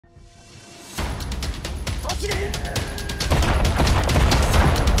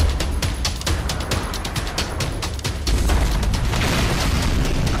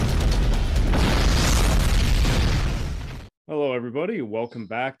everybody. Welcome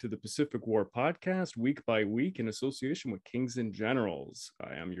back to the Pacific War podcast, week by week, in association with Kings and Generals.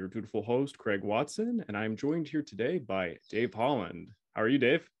 I am your dutiful host, Craig Watson, and I am joined here today by Dave Holland. How are you,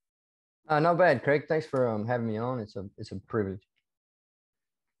 Dave? Not bad, Craig. Thanks for having me on. It's a privilege.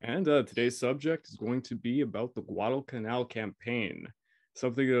 And today's subject is going to be about the Guadalcanal Campaign,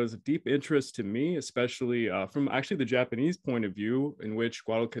 something that was of deep interest to me, especially from actually the Japanese point of view, in which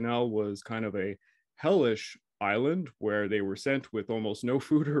Guadalcanal was kind of a hellish island where they were sent with almost no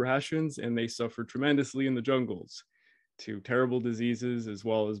food or rations, and they suffered tremendously in the jungles to terrible diseases, as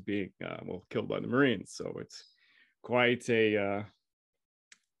well as being killed by the Marines. So it's quite a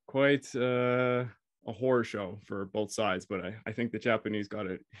horror show for both sides, but I think the Japanese got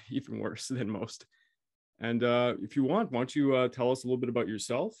it even worse than most. And if you want, why don't you tell us a little bit about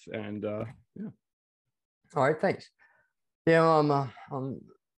yourself? And yeah. All right, thanks. Yeah, I'm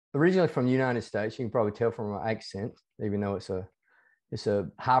originally from the United States. You can probably tell from my accent, even though it's a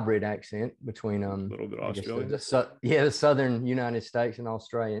hybrid accent between a little bit Australian. The southern United States and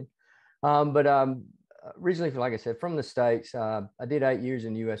Australian. But originally, like I said, from the States. I did 8 years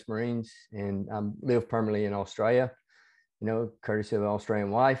in the US Marines and lived permanently in Australia, courtesy of an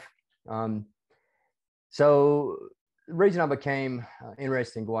Australian wife. So the reason I became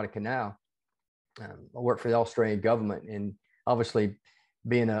interested in Guadalcanal, I worked for the Australian government, and obviously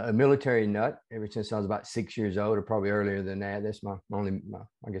being a military nut ever since I was about 6 years old, or probably earlier than that. That's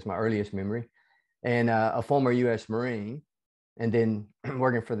my earliest memory. And a former US Marine. And then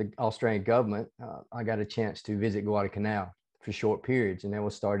working for the Australian government, I got a chance to visit Guadalcanal for short periods, and that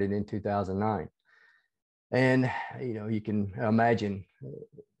was started in 2009. And, you can imagine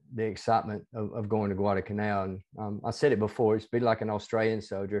the excitement of going to Guadalcanal. And I said it before, it's been like an Australian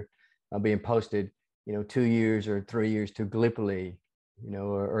soldier being posted, 2 years or 3 years to Gallipoli,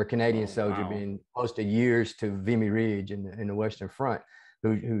 or a Canadian soldier being posted years to Vimy Ridge in the Western Front,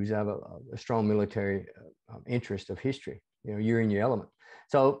 who's have a strong military interest of history. You're in your element.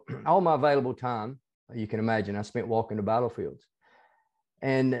 So all my available time, you can imagine, I spent walking the battlefields.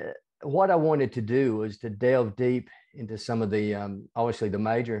 And what I wanted to do was to delve deep into some of the, obviously the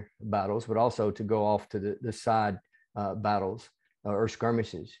major battles, but also to go off to the side battles or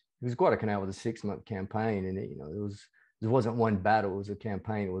skirmishes. Because Guadalcanal was a 6-month campaign, and it wasn't one battle, it was a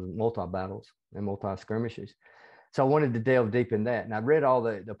campaign. It was multi-battles and multi-skirmishes. So I wanted to delve deep in that. And I read all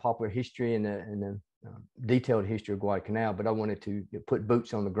the popular history and the detailed history of Guadalcanal, but I wanted to put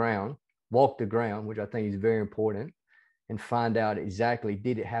boots on the ground, walk the ground, which I think is very important, and find out exactly,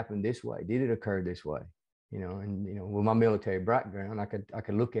 did it happen this way? Did it occur this way? With my military background, I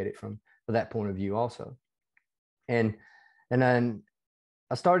could look at it from that point of view also. And then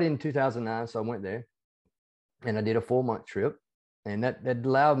I started in 2009, so I went there and I did a 4-month trip, and that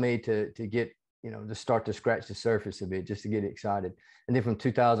allowed me to get, to start to scratch the surface a bit, just to get excited. And then from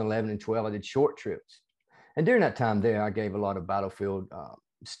 2011 and 12, I did short trips. And during that time there, I gave a lot of battlefield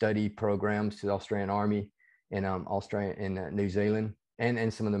study programs to the Australian Army and Australia and New Zealand,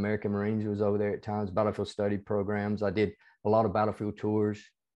 and some of the American Marines who was over there at times, battlefield study programs. I did a lot of battlefield tours,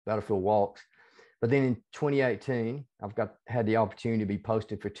 battlefield walks. But then in 2018, had the opportunity to be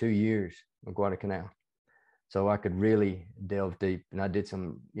posted for 2 years in Guadalcanal. So I could really delve deep, and I did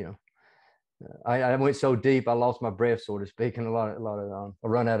some, I went so deep, I lost my breath, so to speak, and I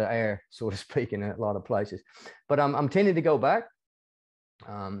run out of air, so to speak, in a lot of places. But I'm tending to go back.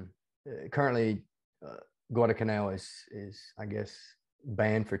 Currently, Guadalcanal is, I guess,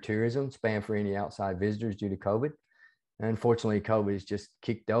 banned for tourism. It's banned for any outside visitors due to COVID. And unfortunately, COVID has just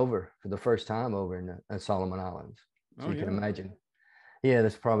kicked over for the first time over in the Solomon Islands. So you can imagine. Yeah,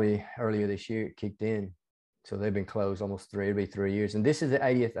 that's probably earlier this year it kicked in. So they've been closed almost 3 years. And this is the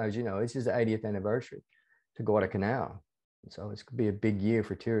 80th, as you know, this is the 80th anniversary to Guadalcanal. And so it's going to be a big year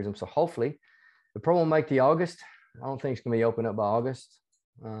for tourism. So hopefully, the probably won't make the August. I don't think it's going to be open up by August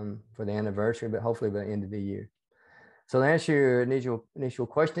for the anniversary, but hopefully by the end of the year. So to answer your initial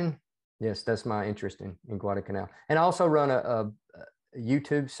question, yes, that's my interest in Guadalcanal. And I also run a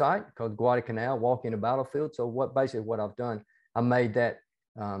YouTube site called Guadalcanal, Walking the Battlefield. So what I've done, I made that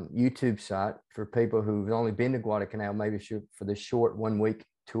YouTube site for people who've only been to Guadalcanal, maybe for the short 1-week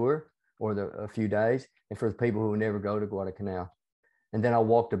tour or a few days, and for the people who never go to Guadalcanal. And then I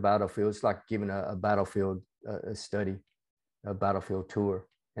walk the battlefield. It's like giving a battlefield study, a battlefield tour.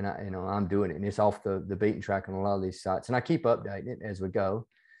 And I'm doing it, and it's off the beaten track on a lot of these sites. And I keep updating it as we go.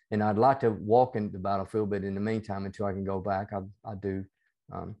 And I'd like to walk into the battlefield, but in the meantime, until I can go back, I do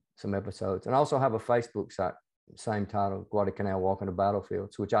some episodes. And I also have a Facebook site, same title, Guadalcanal Walking the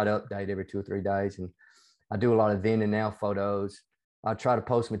Battlefields, which I'd update every 2 or 3 days. And I do a lot of then and now photos. I try to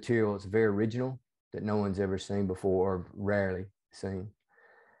post material that's very original that no one's ever seen before, or rarely. scene.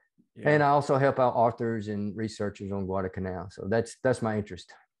 Yeah. And I also help out authors and researchers on Guadalcanal. So that's my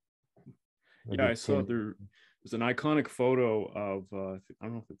interest. Yeah, I saw there's an iconic photo of I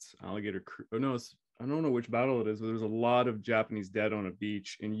don't know if it's Alligator Creek. Oh no, I don't know which battle it is, but there's a lot of Japanese dead on a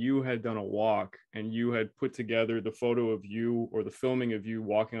beach, and you had done a walk, and you had put together the photo of you or the filming of you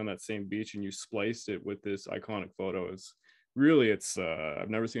walking on that same beach, and you spliced it with this iconic photo. It's I've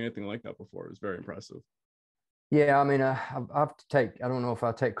never seen anything like that before. It was very impressive. Yeah, I mean, I have to take. I don't know if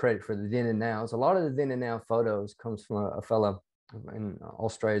I'll take credit for the then and nows. A lot of the then and now photos comes from a fellow in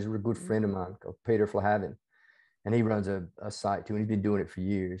Australia, is a good friend of mine called Peter Flahaven, and he runs a site too, and he's been doing it for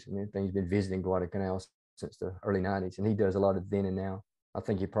years. And he's been visiting Guadalcanal since the early '90s, and he does a lot of then and now. I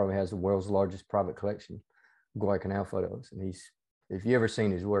think he probably has the world's largest private collection of Guadalcanal photos, and if you ever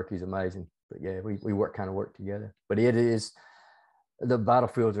seen his work, he's amazing. But yeah, we work together. But it is, the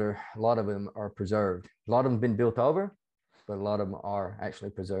battlefields a lot of them are preserved. A lot of them have been built over, but a lot of them are actually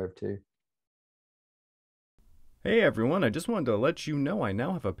preserved too. Hey everyone, I just wanted to let you know I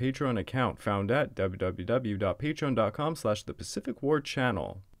now have a Patreon account found at www.patreon.com/the Pacific War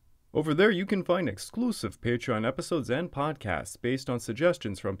Channel. Over there you can find exclusive Patreon episodes and podcasts based on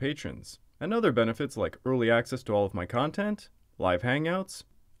suggestions from patrons, and other benefits like early access to all of my content, live hangouts,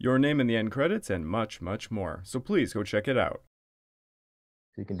 your name in the end credits, and much, much more. So please go check it out.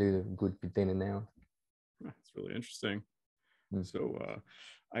 So you can do the good then and now. That's really interesting. So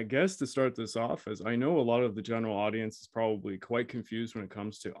I guess to start this off, as I know a lot of the general audience is probably quite confused when it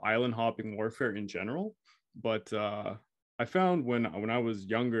comes to island hopping warfare in general, but I found when I was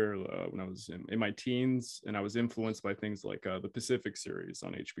younger, when I was in my teens, and I was influenced by things like the Pacific series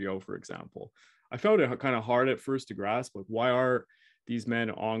on HBO, for example, I found it kind of hard at first to grasp, like, why are these men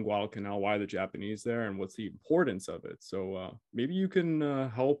on Guadalcanal? Why are the Japanese there, and what's the importance of it? So maybe you can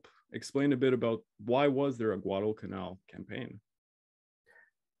help explain a bit about why was there a Guadalcanal campaign?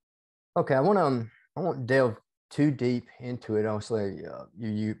 Okay, I won't delve too deep into it. Obviously,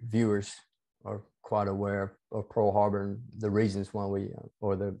 you viewers are quite aware of Pearl Harbor and the reasons why we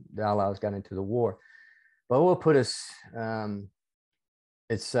or the Allies got into the war. But we'll put us,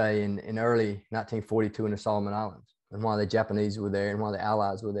 let's say, in early 1942 in the Solomon Islands, and why the Japanese were there and why the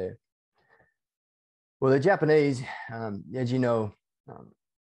Allies were there. Well, the Japanese, as you know,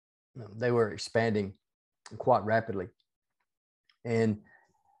 they were expanding quite rapidly, and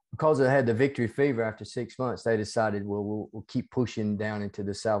because they had the victory fever after 6 months, they decided, well, we'll keep pushing down into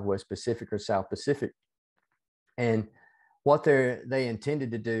the Southwest Pacific or South Pacific. And what they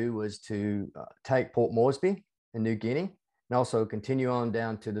intended to do was to take Port Moresby in New Guinea, and also continue on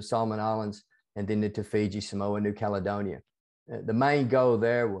down to the Solomon Islands and then into Fiji, Samoa, New Caledonia. The main goal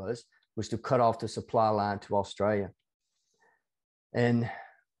there was to cut off the supply line to Australia. And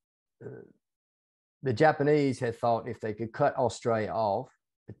the Japanese had thought if they could cut Australia off,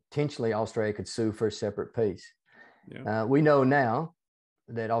 potentially Australia could sue for a separate peace. Yeah. We know now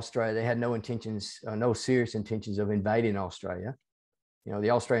that Australia, they had no intentions, no serious intentions of invading Australia. You know,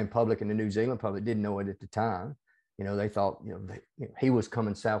 the Australian public and the New Zealand public didn't know it at the time. You know, they thought, he was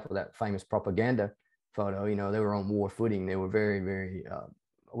coming south with that famous propaganda photo. You know, they were on war footing. They were very, very, I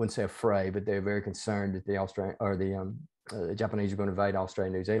wouldn't say afraid, but they were very concerned that the Australian or the Japanese were going to invade Australia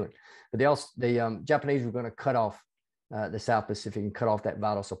and New Zealand. But the Japanese were going to cut off the South Pacific and cut off that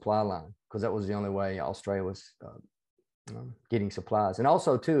vital supply line, because that was the only way Australia was getting supplies. And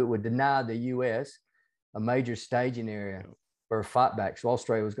also, too, it would deny the U.S. a major staging area for a fight back. So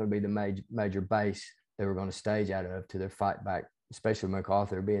Australia was going to be the major base they were going to stage out of to their fight back, especially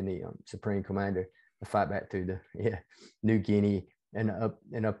MacArthur being the supreme commander, the fight back through the New Guinea and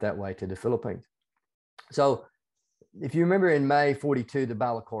up that way to the Philippines. So if you remember in May 42, the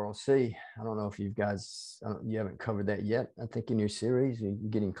Battle of Coral Sea, I don't know if you haven't covered that yet. I think in your series, you're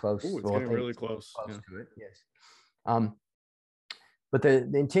getting close. Ooh, it's getting really close. To it, yes. But the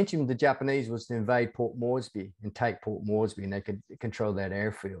intention of the Japanese was to invade Port Moresby and take Port Moresby, and they could control that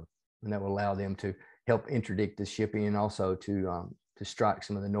airfield, and that would allow them to help interdict the shipping and also to strike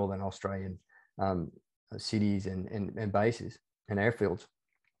some of the Northern Australian cities and bases and airfields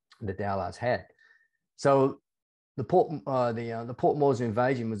that the Allies had. So the Port Moresby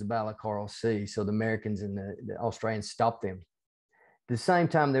invasion was the Battle of Coral Sea. So the Americans and the Australians stopped them. At the same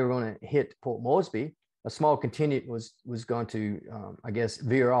time they were going to hit Port Moresby, a small contingent was going to,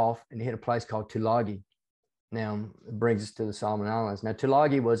 veer off and hit a place called Tulagi. Now, it brings us to the Solomon Islands. Now,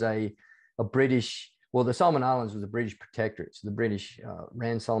 Tulagi was a British, well, the Solomon Islands was a British protectorate. So the British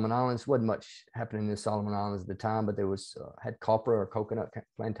ran Solomon Islands. Wasn't much happening in the Solomon Islands at the time, but there was had copper or coconut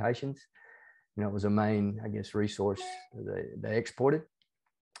plantations. You know, it was a main, resource they exported.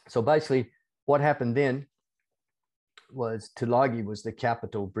 So basically what happened then was Tulagi was the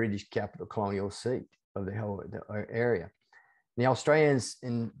capital, British capital colonial seat of the whole area. The Australians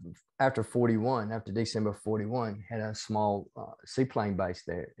after December 41, had a small seaplane base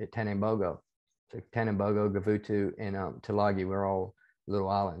there at Tanambogo. So Tanambogo, Gavutu, and Tulagi were all little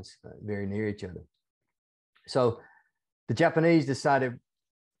islands very near each other. So the Japanese decided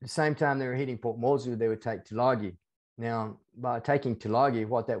the same time they were hitting Port Moresby, they would take Tulagi. Now, by taking Tulagi,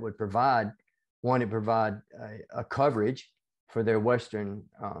 what that would provide, one, it provide a coverage for their western,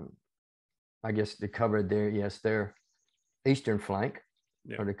 I guess to cover their eastern flank,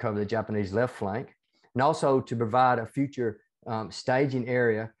 or to cover the Japanese left flank, and also to provide a future staging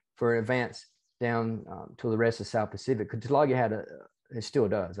area for advance down to the rest of the South Pacific. Because Tulagi it still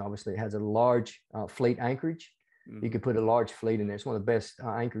does, obviously, it has a large fleet anchorage. Mm-hmm. You could put a large fleet in there. It's one of the best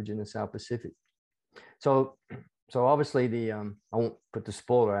anchorage in the South Pacific. So obviously I won't put the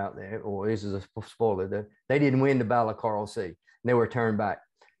spoiler out there, or this is a spoiler, they didn't win the Battle of Coral Sea, and they were turned back.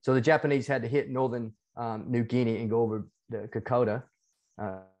 So the Japanese had to hit northern New Guinea and go over the Kokoda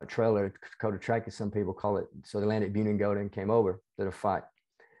Trail, or Kokoda Track, as some people call it. So they landed at Bunangoda and came over to the fight.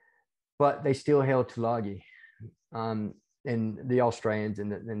 But they still held Tulagi. And the Australians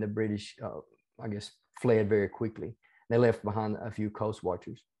and the British, I guess, fled very quickly. They left behind a few coast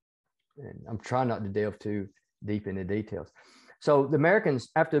watchers. And I'm trying not to delve too deep into details. So the Americans,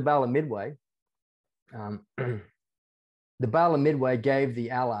 after the Battle of Midway, the Battle of Midway gave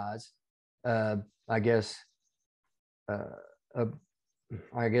the Allies, I guess, a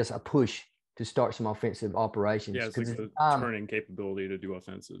push to start some offensive operations. Yeah, it's like a turning capability to do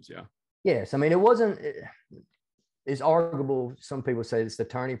offensives. Yeah. Yes, I mean, it wasn't. It's arguable. Some people say it's the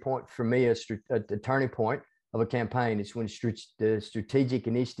turning point. For me, the turning point of a campaign is when the strategic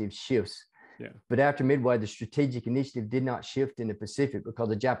initiative shifts. Yeah. But after Midway, the strategic initiative did not shift in the Pacific because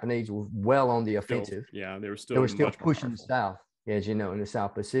the Japanese were well on the offensive. They were still pushing south, as you know, in the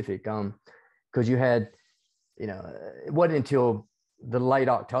South Pacific. Because you had, it wasn't until the late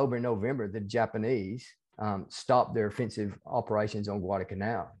October, November that the Japanese stopped their offensive operations on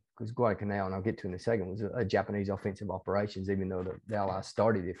Guadalcanal. Because Guadalcanal, and I'll get to in a second, was a Japanese offensive operations, even though the Allies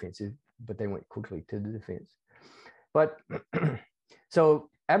started the offensive, but they went quickly to the defense. But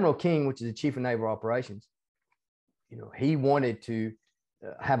so Admiral King, which is the chief of naval operations, he wanted to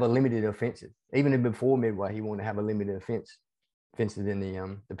have a limited offensive. Even before Midway, he wanted to have a limited offensive in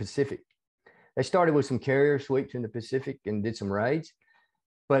the Pacific. They started with some carrier sweeps in the Pacific and did some raids,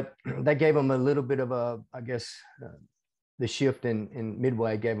 but they gave them a little bit of the shift in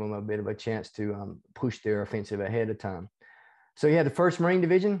Midway gave them a bit of a chance to push their offensive ahead of time. So you had the 1st Marine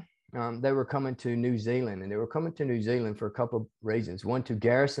Division. They were coming to New Zealand, and they were coming to New Zealand for a couple of reasons. One, to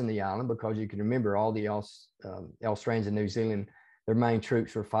garrison the island, because you can remember all the Australians in New Zealand, their main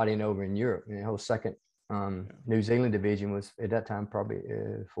troops were fighting over in Europe. And the whole 2nd New Zealand Division was at that time probably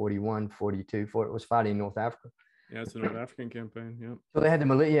 41, 42, it was fighting in North Africa. Yeah, it's a North African campaign. Yeah. So they had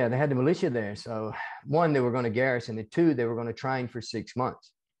the militia there. So one, they were going to garrison, and two, they were going to train for 6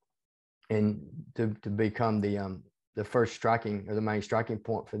 months, and to become the first striking, or the main striking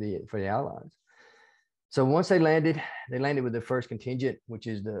point for the Allies. So once they landed with the 1st contingent, which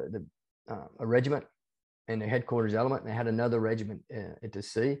is a regiment and the headquarters element. And they had another regiment at the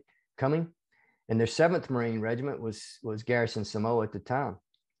sea coming, and their 7th Marine Regiment was garrisoned Samoa at the time.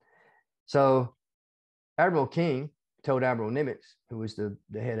 So Admiral King told Admiral Nimitz, who was the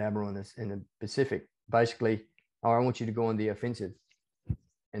head admiral in the Pacific, basically, I want you to go on the offensive.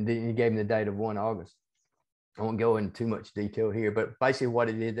 And then he gave him the date of 1 August. I won't go into too much detail here, but basically what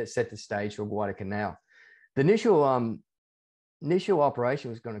it did, that set the stage for Guadalcanal. The initial operation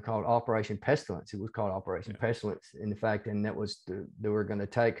was going to call Operation Pestilence. It was called Operation Pestilence, in fact, and that was they were going to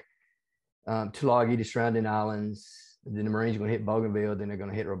take Tulagi, the surrounding islands. Then the Marines were going to hit Bougainville. Then they're going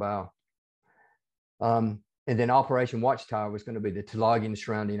to hit Rabaul. And then Operation Watchtower was going to be the Tulagi and the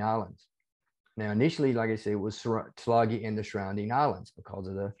surrounding islands. Now, initially, like I said, it was Tulagi and the surrounding islands because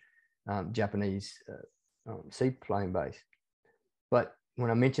of the Japanese seaplane base. But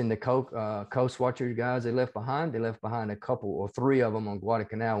when I mentioned the Coast Watcher guys they left behind a couple or 3 of them on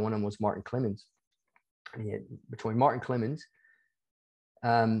Guadalcanal. One of them was Martin Clemens. And between Martin Clemens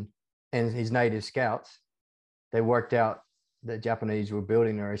and his native scouts, they worked out the Japanese were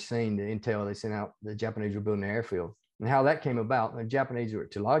building, or seen the intel they sent out, the Japanese were building an airfield. And how that came about, the Japanese were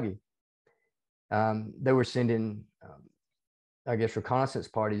at Tulagi. They were sending, I guess, reconnaissance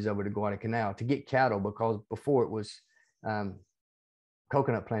parties over to Guadalcanal to get cattle, because before it was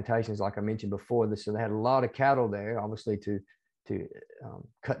coconut plantations, like I mentioned before. So they had a lot of cattle there, obviously to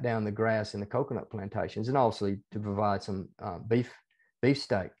cut down the grass in the coconut plantations, and obviously to provide some beef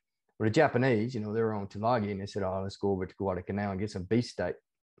steak. Well, the Japanese, they were on Tulagi, and they said, "Oh, let's go over to Guadalcanal and get some beefsteak."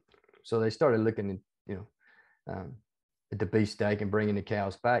 So they started looking at, at the beefsteak and bringing the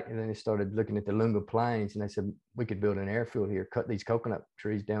cows back, and then they started looking at the Lunga Plains, and they said, "We could build an airfield here. Cut these coconut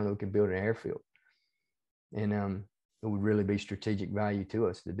trees down, and we could build an airfield." And it would really be strategic value to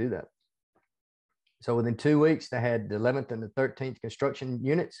us to do that. So within 2 weeks, they had the 11th and the 13th construction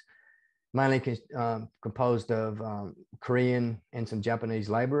units, mainly composed of Korean and some Japanese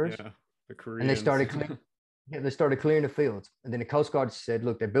laborers. Yeah, the Koreans. And they started clearing the fields. And then the Coast Guard said,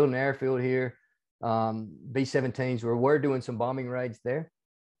 "Look, they're building an airfield here. B-17s we're doing some bombing raids there."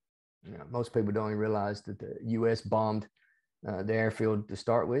 Most people don't even realize that the U.S. bombed the airfield to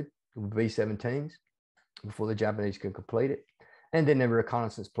start with B-17s before the Japanese could complete it. And then the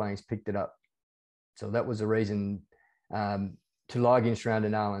reconnaissance planes picked it up. So that was the reason Tulagi and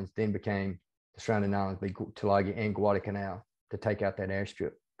surrounding islands then became the surrounding islands, Tulagi and Guadalcanal, to take out that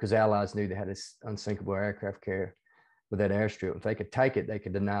airstrip, because the Allies knew they had this unsinkable aircraft carrier with that airstrip. If they could take it, they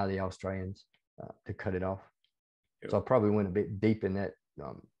could deny the Australians to cut it off. Yep. So I probably went a bit deep in that,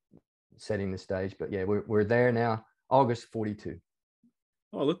 setting the stage. But yeah, we're there now, August 42.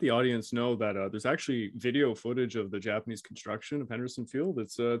 I'll let the audience know that there's actually video footage of the Japanese construction of Henderson Field.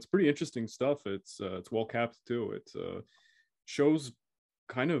 It's pretty interesting stuff. It's well capped too. It shows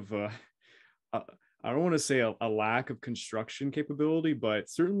kind of I don't want to say a lack of construction capability, but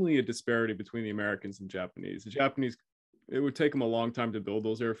certainly a disparity between the Americans and Japanese. The Japanese, it would take them a long time to build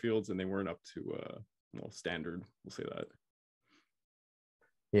those airfields, and they weren't up to standard. We'll say that.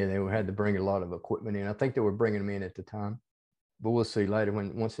 Yeah, they had to bring a lot of equipment in. I think they were bringing them in at the time, but we'll see later.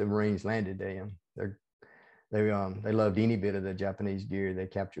 Once the Marines landed, they loved any bit of the Japanese gear they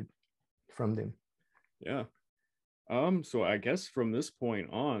captured from them. Yeah. So I guess from this point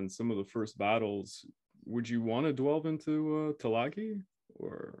on, some of the first battles, would you want to delve into Tulagi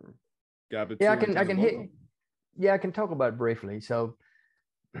or Gavutu? Yeah, I can talk about it briefly. So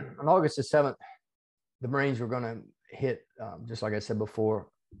on August the 7th, the Marines were going to hit, just like I said before,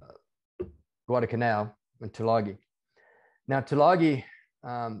 Guadalcanal and Tulagi. Now, Tulagi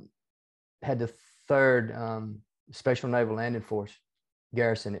had the 3rd Special Naval Landing Force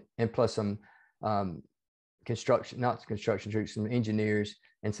garrison, and plus some not construction troops, some engineers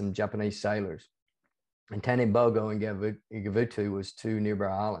and some Japanese sailors. And Tanambogo and Gavutu was 2 nearby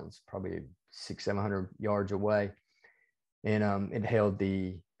islands, probably 600-700 yards away. And it held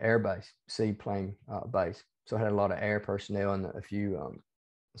the air base, seaplane base. So it had a lot of air personnel and a few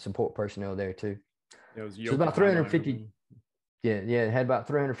support personnel there too. It was so about 350. Yeah, it had about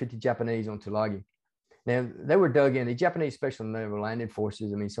 350 Japanese on Tulagi. Now, they were dug in. The Japanese Special Naval Landing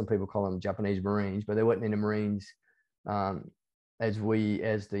Forces, I mean, some people call them Japanese Marines, but they wasn't in the Marines as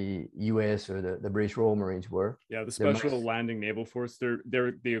the U.S. or the British Royal Marines were. Yeah, the Special Landing Naval Force,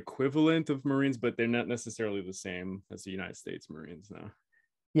 they're the equivalent of Marines, but they're not necessarily the same as the United States Marines now.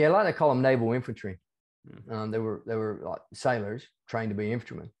 Yeah, like they call them naval infantry. Yeah. They were like sailors trained to be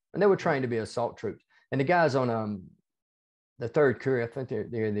infantrymen, and they were trained to be assault troops. And the guys on the 3rd Curie, I think they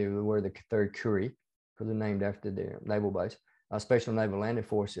were the 3rd Curie, because they're named after their naval base. Special Naval Landing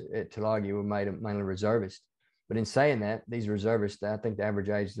Force at Tulagi were mainly reservists. But in saying that, these reservists, I think the average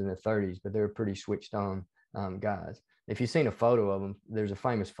age is in their 30s, but they're pretty switched on guys. If you've seen a photo of them, there's a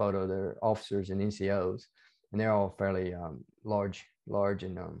famous photo. They're officers and NCOs, and they're all fairly large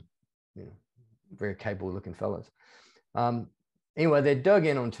and very capable looking fellas. Anyway, they dug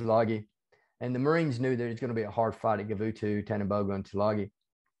in on Tulagi, and the Marines knew that it's going to be a hard fight at Gavutu-Tanambogo, and Tulagi.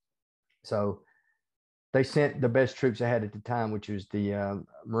 So they sent the best troops they had at the time, which was the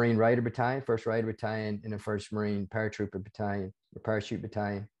Marine Raider Battalion, 1st Raider Battalion, and the 1st Marine Paratrooper Battalion, the Parachute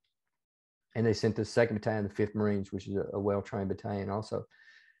Battalion. And they sent the 2nd Battalion, the 5th Marines, which is a well-trained battalion also.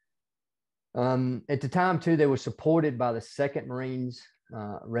 At the time, too, they were supported by the 2nd Marines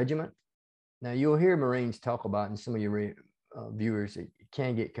Regiment. Now, you'll hear Marines talk about, and some of your viewers, it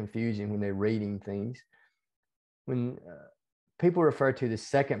can get confusing when they're reading things. When people refer to the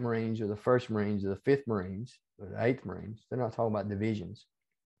 2nd Marines or the 1st Marines or the 5th Marines or the 8th Marines, they're not talking about divisions.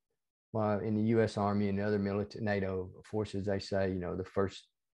 Well, in the U.S. Army and other military NATO forces, they say, the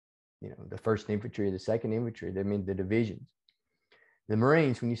 1st Infantry or the 2nd Infantry. They mean the divisions. The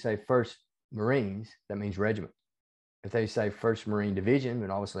Marines, when you say 1st Marines, that means regiment. If they say 1st Marine Division,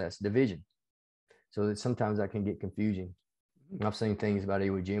 then obviously that's division. So that sometimes that can get confusing. I've seen things about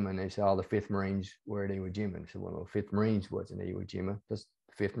Iwo Jima, and they say, the 5th Marines were at Iwo Jima. And so, well, the 5th Marines wasn't at Iwo Jima. Just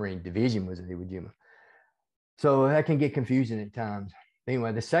the 5th Marine Division was at Iwo Jima. So that can get confusing at times.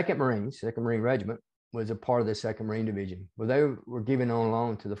 Anyway, the 2nd Marine Regiment, was a part of the 2nd Marine Division. Well, they were given on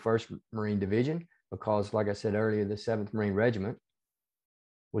loan to the 1st Marine Division because, like I said earlier, the 7th Marine Regiment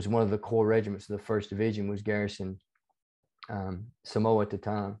was one of the core regiments of the 1st Division, was garrisoned Samoa at the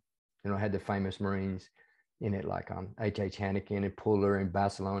time. Had the famous Marines in it, like H.H. Hannikin and Puller and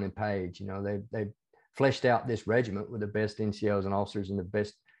Basilone and Page. They fleshed out this regiment with the best NCOs and officers and the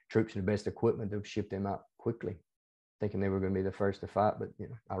best troops and the best equipment to ship them out quickly, thinking they were going to be the first to fight. But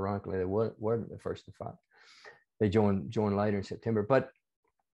ironically, they weren't the first to fight. They joined later in September. But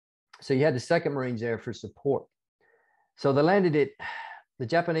so you had the 2nd Marines there for support. So they landed it. The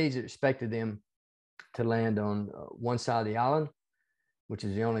Japanese expected them to land on one side of the island, which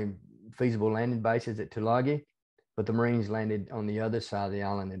is the only feasible landing bases at Tulagi. But the Marines landed on the other side of the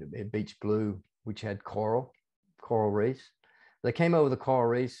island at Beach Blue, which had coral reefs. They came over the coral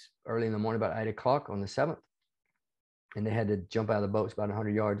reefs early in the morning, about 8 o'clock on the 7th. And they had to jump out of the boats about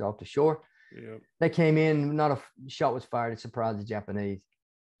 100 yards off the shore. Yep. They came in, not a shot was fired to surprise the Japanese.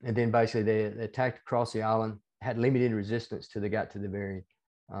 And then basically they attacked across the island, had limited resistance till they got to the very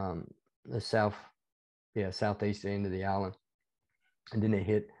the southeast end of the island. And then they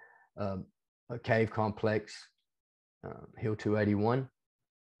hit a cave complex, Hill 281.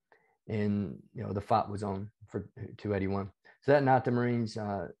 And, the fight was on for 281. So that night the Marines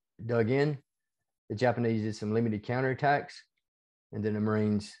dug in. The Japanese did some limited counterattacks, and then the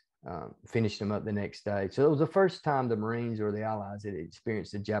Marines finished them up the next day. So it was the first time the Marines or the Allies had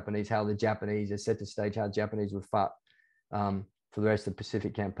experienced the Japanese, how the Japanese had set the stage, how the Japanese would fight for the rest of the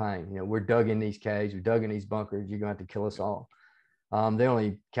Pacific campaign. We're dug in these caves, we're dug in these bunkers, you're going to have to kill us all. They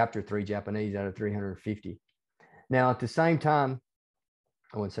only captured 3 Japanese out of 350. Now, at the same time,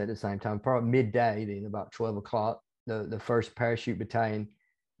 I wouldn't say at the same time, probably midday, then about 12 o'clock, the 1st Parachute Battalion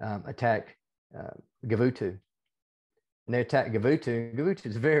attacked Gavutu. And they attacked Gavutu. Gavutu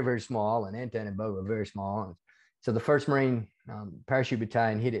is a very, very small island, and Tanambogo, very small island. So the 1st Marine Parachute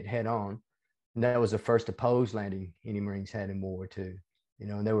Battalion hit it head on. And that was the first opposed landing any Marines had in World War II.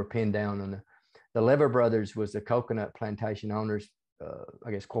 And they were pinned down on the Lever Brothers was the coconut plantation owners,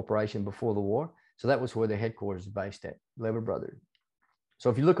 corporation before the war. So that was where the headquarters was based at, Lever Brothers. So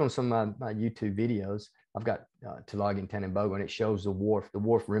if you look on some of my YouTube videos, I've got Tulagi and Tanambogo, and it shows the wharf. The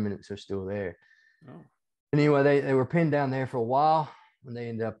wharf remnants are still there. Oh. And anyway, they were pinned down there for a while, and they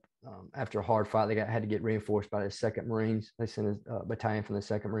ended up, after a hard fight, they had to get reinforced by the 2nd Marines. They sent a battalion from the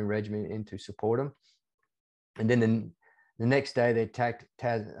 2nd Marine Regiment in to support them. And then the next day, they attacked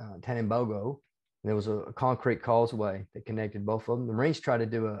Tanambogo. There was a concrete causeway that connected both of them. The Marines tried to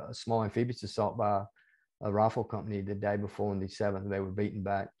do a small amphibious assault by a rifle company the day before on the 7th. They were beaten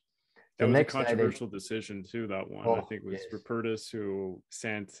back. That was a controversial decision too, that one. I think it was Rupertus who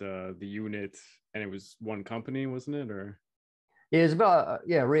sent the unit, and it was one company, wasn't it? Or it was about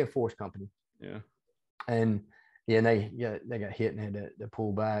a reinforced company. Yeah. And they got hit and had to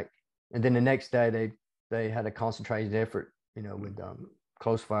pull back. And then the next day they had a concentrated effort, with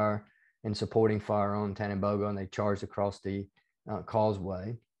close fire and supporting fire on Tanambogo, and they charged across the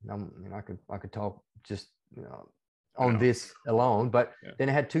causeway. I could talk just on this alone, but then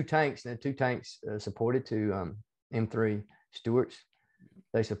it had 2 tanks, and the 2 tanks supported 2 M3 Stuarts.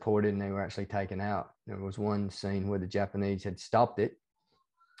 They supported, and they were actually taken out. There was one scene where the Japanese had stopped it.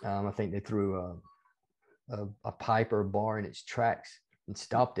 I think they threw a pipe or a bar in its tracks and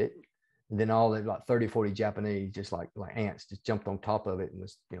stopped it. And then all the 30, 40 Japanese, just like ants, just jumped on top of it and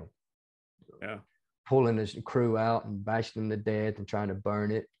was, pulling the crew out and bashing them to death and trying to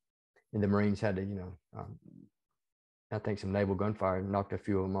burn it. And the Marines had to, I think some naval gunfire knocked a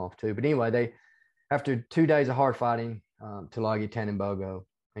few of them off too. But anyway, after 2 days of hard fighting, Tulagi, Tanambogo,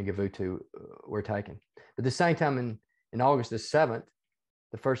 and Gavutu were taken. But at the same time, in August the 7th,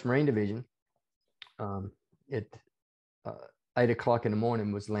 the 1st Marine Division, at 8 o'clock in the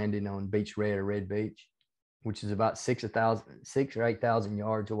morning, was landing on Beach Red, or Red Beach, which is about 6,000 or 8,000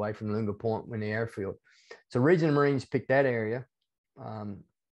 yards away from Lunga Point in the airfield. So Regional Marines picked that area.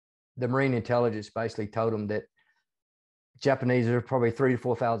 The Marine intelligence basically told them that Japanese, there were probably 3,000 to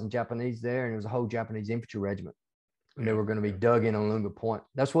 4,000 Japanese there, and it was a whole Japanese infantry regiment. And they were going to be dug in on Lunga Point.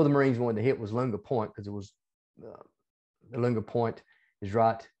 That's where the Marines wanted to hit, was Lunga Point, because it was the Lunga Point is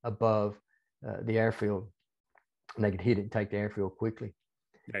right above the airfield, and they could hit it and take the airfield quickly.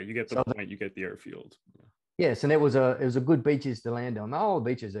 Yeah, you get the point, you get the airfield. Yes, and it was a good beaches to land on. All the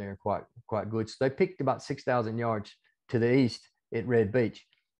beaches there are quite good. So they picked about 6,000 yards to the east at Red Beach.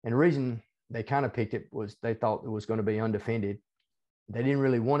 And the reason they kind of picked it was they thought it was going to be undefended. They didn't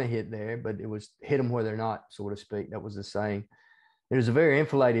really want to hit there, but it was hit them where they're not, so to speak. That was the saying. It was a very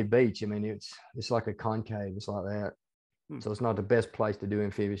infilated beach. I mean, it's like a concave. It's like that. So it's not the best place to do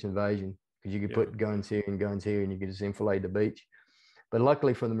amphibious invasion, because you could put guns here, and you could just infilate the beach. But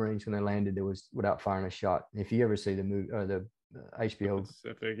luckily for the Marines, when they landed, it was without firing a shot. If you ever see the HBO.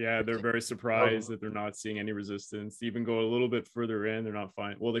 Pacific. Yeah, they're very surprised that they're not seeing any resistance. They even go a little bit further in, they're not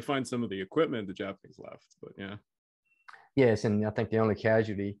finding. Well, they find some of the equipment the Japanese left, but yeah. Yes, and I think the only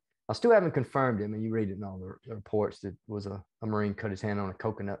casualty, I still haven't confirmed it. I mean, you read it in all the reports that was a Marine cut his hand on a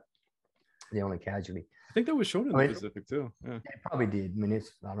coconut, the only casualty. I think that was shown in I the mean, Pacific too. Yeah. it probably did. I mean,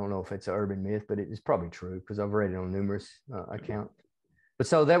 I don't know if it's an urban myth, but it's probably true because I've read it on numerous accounts. But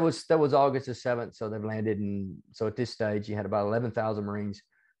so that was August the 7th. So they've landed, and so at this stage you had about 11,000 Marines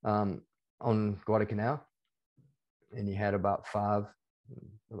on Guadalcanal, and you had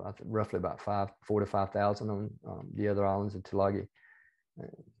roughly about 4 to 5,000 on the other islands of Tulagi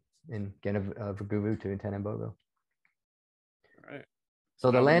and Gavutu-Tanambogo. All right. So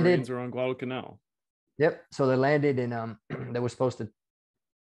they landed. Marines are on Guadalcanal. Yep. So they landed, and they were supposed to.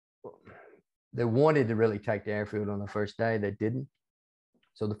 They wanted to really take the airfield on the first day. They didn't.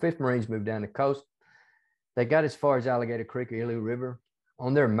 So the 5th Marines moved down the coast. They got as far as Alligator Creek or Ilu River.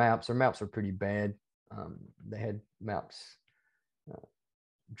 On their maps are pretty bad. They had maps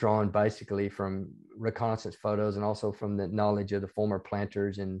drawn basically from reconnaissance photos and also from the knowledge of the former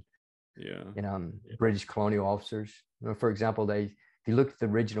planters and British colonial officers. For example, if you look at the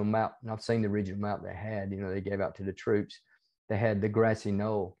original map, and I've seen the original map they had, they gave out to the troops, they had the grassy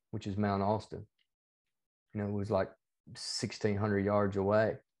knoll, which is Mount Austin. It was like 1,600 yards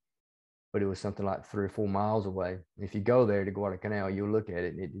away, but it was something like 3 or 4 miles away. If you go there to Guadalcanal, you'll look at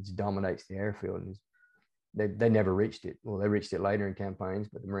it, and it dominates the airfield. And they never reached it. Well, they reached it later in campaigns,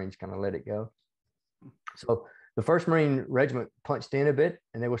 but the Marines kind of let it go. So the 1st Marine Regiment punched in a bit,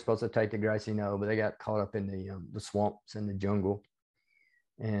 and they were supposed to take the grassy knoll, but they got caught up in the swamps and the jungle,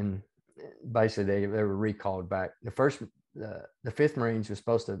 and basically they were recalled back. The 5th Marines were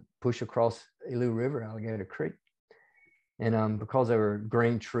supposed to push across Ilu River, Alligator Creek, and because they were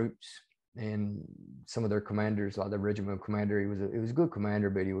green troops, and some of their commanders, like the regiment commander, he was a good commander,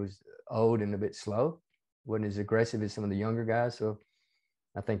 but he was old and a bit slow, wasn't as aggressive as some of the younger guys. So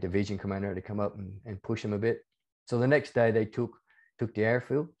I think the division commander had to come up and push him a bit. So the next day they took the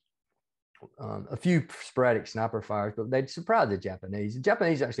airfield. A few sporadic sniper fires, but they'd surprised the Japanese. The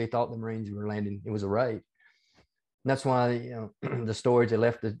Japanese actually thought the Marines were landing. It was a raid. And that's why, the storage, they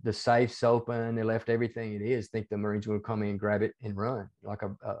left the safes open. They left everything it is. Think the Marines would come in, grab it, and run like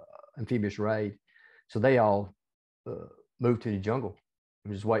a amphibious raid. So they all moved to the jungle.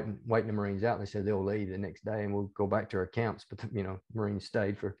 I'm just waiting the Marines out. They said they'll leave the next day and we'll go back to our camps. But Marines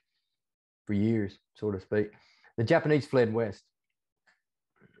stayed for years, so to speak. The Japanese fled west.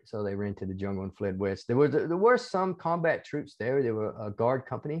 So they ran to the jungle and fled west. There were some combat troops there. There were a guard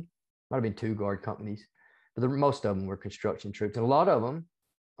company, might have been 2 guard companies, but most of them were construction troops. And a lot of them,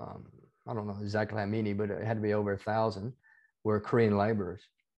 I don't know exactly how many, but it had to be over 1,000, were Korean laborers.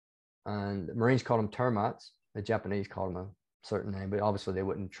 And the Marines called them termites. The Japanese called them a certain name, but obviously they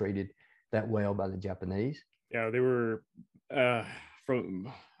weren't treated that well by the Japanese. Yeah, they were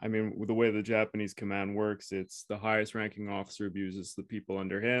the way the Japanese command works, it's the highest ranking officer abuses the people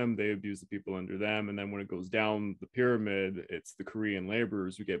under him, they abuse the people under them, and then when it goes down the pyramid, it's the Korean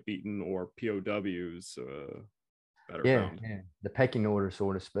laborers who get beaten, or POWs that are found. Yeah, the pecking order,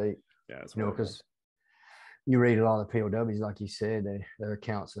 so to speak. Yeah, it's because you read a lot of POWs, like you said, their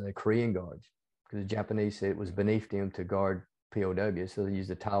accounts of the Korean guards, because the Japanese said it was beneath them to guard POWs, so they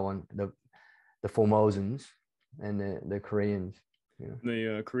used the Taiwan, the Formosans, and the Koreans.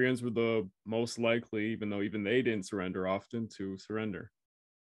 The Koreans were the most likely, even though even they didn't surrender often, to surrender.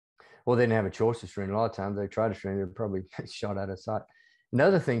 Well, they didn't have a choice to surrender. A lot of times they tried to surrender, probably shot out of sight.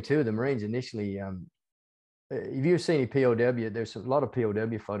 Another thing too, the Marines initially, if you've seen any POW, there's a lot of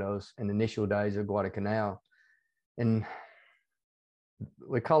POW photos in the initial days of Guadalcanal, and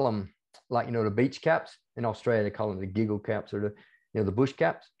we call them the beach caps. In Australia, they call them the giggle caps, or the bush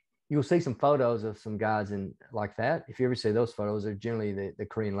caps. You'll see some photos of some guys in like that. If you ever see those photos, they're generally the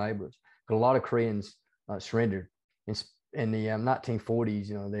Korean laborers. But a lot of Koreans surrendered. In the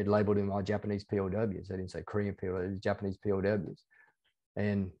 1940s, they'd labeled them all Japanese POWs. They didn't say Korean POWs, Japanese POWs.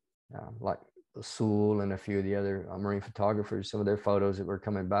 And like Sewell and a few of the other Marine photographers, some of their photos that were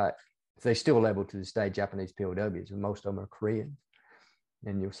coming back, they still labeled to this day Japanese POWs, and most of them are Koreans.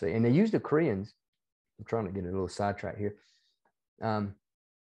 And you'll see, and they use the Koreans. I'm trying to get a little sidetrack here.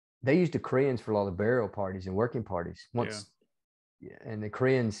 They used the Koreans for a lot of burial parties and working parties. And the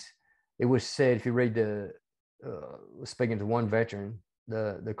Koreans, it was said, if you read speaking to one veteran,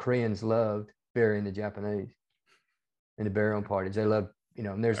 the Koreans loved burying the Japanese in the burial parties. They loved,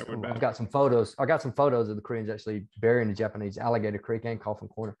 and I've got some photos. I got some photos of the Koreans actually burying the Japanese, Alligator Creek and Coffin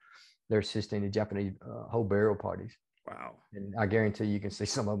Corner. They're assisting the Japanese whole burial parties. Wow. And I guarantee you can see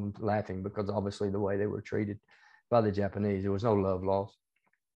some of them laughing, because obviously the way they were treated. by the Japanese. There was no love lost.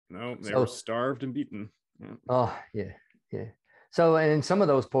 No, they were starved and beaten. Yeah. Oh, yeah, yeah. So, and some of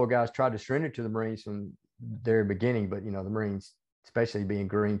those poor guys tried to surrender to the Marines from their beginning, but the Marines, especially being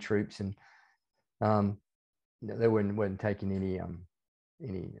Green troops, and they wasn't taking any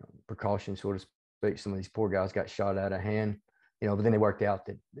precautions, so to speak. Some of these poor guys got shot out of hand, but then they worked out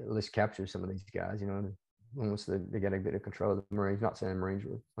that let's capture some of these guys, once they got a bit of control of the Marines. Not saying the Marines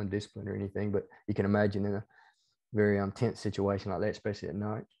were undisciplined or anything, but you can imagine in a very tense situation like that, especially at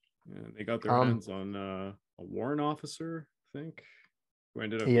night. Yeah, they got their hands on a warrant officer, I think, who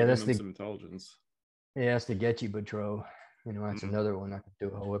ended up Yeah, giving them some intelligence. Yeah, that's the Getchy Patrol. That's another one I could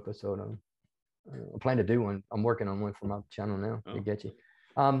do a whole episode on. I plan to do one. I'm working on one for my channel now. The Getchy.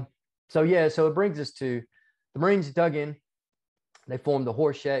 So it brings us to the Marines dug in. They formed a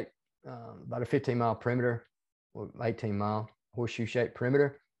horse shape, about a 15-mile perimeter, or 18-mile horseshoe-shaped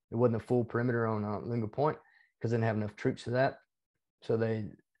perimeter. It wasn't a full perimeter on Lunga Point because they didn't have enough troops for that. So they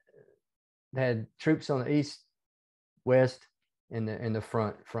had troops on the east, west, in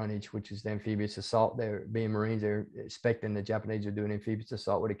the frontage, which is the amphibious assault. They're being Marines. They're expecting the Japanese are doing amphibious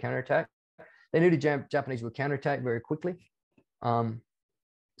assault with a counterattack. They knew the Japanese would counterattack very quickly.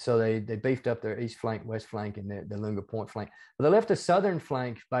 So they beefed up their east flank, west flank, and the Lunga Point flank. But they left the southern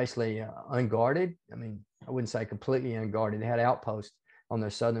flank basically unguarded. I mean, I wouldn't say completely unguarded. They had outposts on their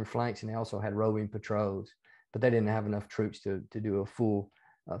southern flanks, and they also had roving patrols. But they didn't have enough troops to do a full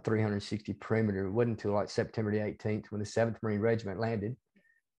 360 perimeter. It wasn't until like September the 18th when the 7th Marine Regiment landed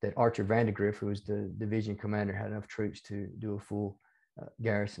that Archer Vandegrift, who was the division commander, had enough troops to do a full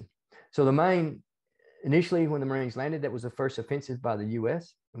garrison. So initially when the Marines landed, that was the first offensive by the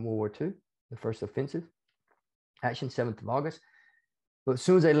US in World War II, the first offensive action, 7th of August. But as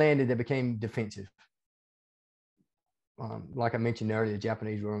soon as they landed, they became defensive. Like I mentioned earlier, the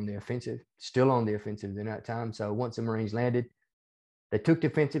Japanese were on the offensive, still on the offensive in that time. So once the Marines landed, they took the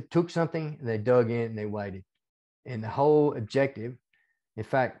offensive, took something, and they dug in and they waited. And the whole objective, in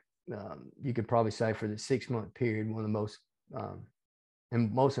fact, you could probably say for the 6-month period, one of the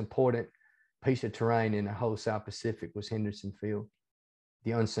most important piece of terrain in the whole South Pacific was Henderson Field,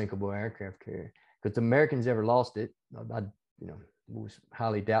 the unsinkable aircraft carrier. Because the Americans ever lost it, it was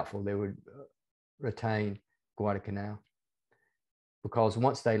highly doubtful they would retain Guadalcanal, because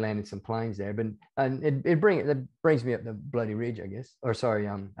once they landed some planes there, it brings me up the Bloody Ridge, I guess, or sorry,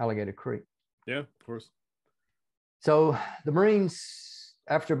 Alligator Creek. Yeah, of course. So the Marines,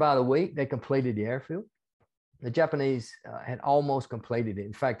 after about a week, they completed the airfield. The Japanese had almost completed it.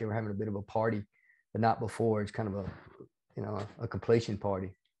 In fact, they were having a bit of a party the night before. It's kind of a completion party.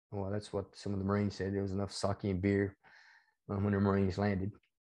 Well, that's what some of the Marines said. There was enough sake and beer when the Marines landed.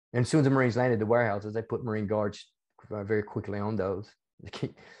 And as soon as the Marines landed the warehouses, they put Marine guards very quickly on those to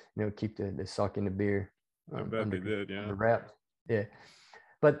keep the sake and the beer. I bet they did, yeah. The wraps. Yeah.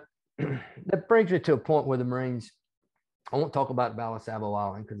 But that brings me to a point where the Marines, I won't talk about Battle of Savo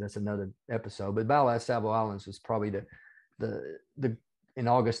Island because that's another episode, but Battle of Savo Islands was probably the in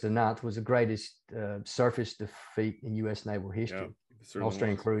August the 9th was the greatest surface defeat in U.S. naval history. Yeah,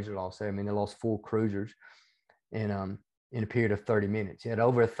 Australian cruiser lost. I mean, they lost 4 cruisers in a period of 30 minutes. You had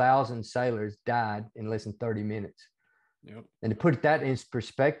over 1,000 sailors died in less than 30 minutes. Yep. And to put that in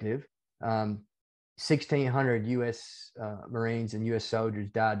perspective, 1,600 U.S. Marines and U.S. soldiers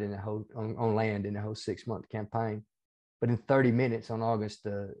died on land in the whole 6-month campaign. But in 30 minutes on August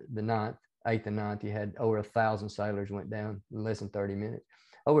the 9th, 8th and 9th, you had over 1,000 sailors went down in less than 30 minutes.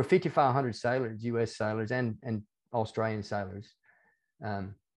 Over 5,500 sailors, U.S. sailors and Australian sailors,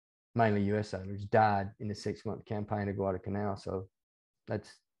 mainly U.S. sailors, died in the 6-month campaign of Guadalcanal. So but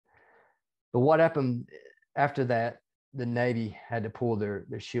what happened after that, the Navy had to pull their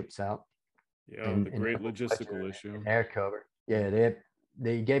ships out. Yeah, the great logistical issue. Air cover. Yeah,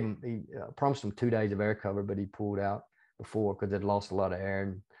 they promised him 2 days of air cover, but he pulled out before because they'd lost a lot of air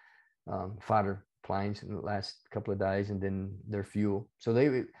and fighter planes in the last couple of days, and then their fuel. So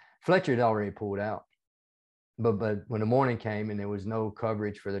Fletcher had already pulled out. But when the morning came and there was no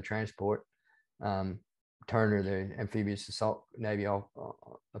coverage for the transport, Turner, the amphibious assault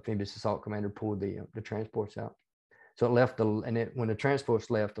commander, pulled the transports out. So it left when the transports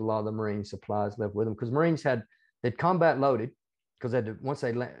left, a lot of the Marine supplies left with them, because Marines they'd combat loaded, because once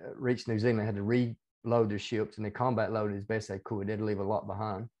they reached New Zealand, they had to reload their ships, and they combat loaded as best they could. They'd leave a lot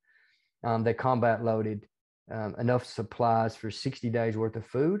behind. They combat loaded enough supplies for 60 days worth of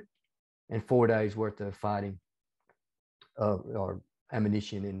food and 4 days worth of fighting, or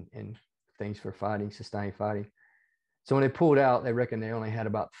ammunition and things for fighting, sustained fighting. So when they pulled out, they reckon they only had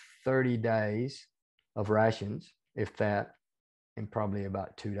about 30 days of rations, if that, and probably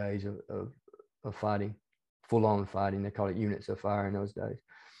about 2 days of fighting full-on fighting. They call it units of fire in those days.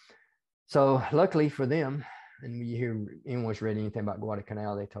 So luckily for them, and when you hear anyone's read anything about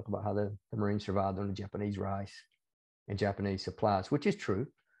Guadalcanal, they talk about how the Marines survived on the Japanese rice and Japanese supplies, which is true.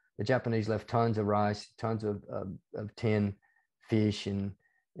 The Japanese left tons of rice, tons of tin, fish, and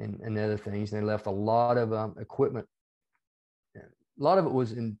other things. And they left a lot of equipment. A lot of it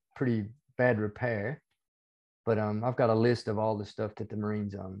was in pretty bad repair. But I've got a list of all the stuff that the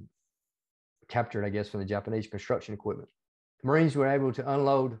Marines captured, I guess, from the Japanese construction equipment. The Marines were able to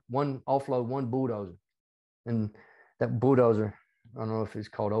offload one bulldozer. And that bulldozer, I don't know if it's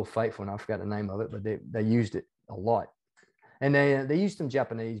called Old Faithful, and I forgot the name of it, but they used it a lot. And they used some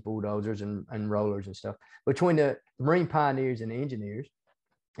Japanese bulldozers and rollers and stuff. Between the Marine pioneers and the engineers,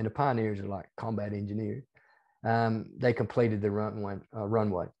 and the pioneers are like combat engineers, they completed the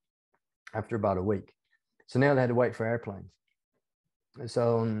runway after about a week. So now they had to wait for airplanes. And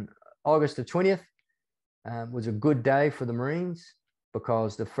so on August the 20th was a good day for the Marines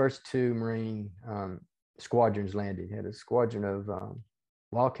because the first two Marine squadrons landed. You had a squadron of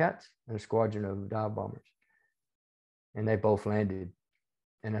Wildcats and a squadron of dive bombers. And they both landed.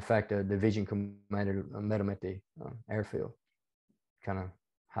 And in fact, the division commander met them at the airfield, kind of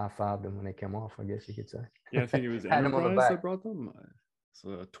high-fived them when they came off, I guess you could say. Yeah, I think it was Enterprise that brought them.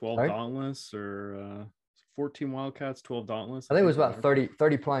 So 12 Dauntless or 14 Wildcats, 12 Dauntless. I think it was about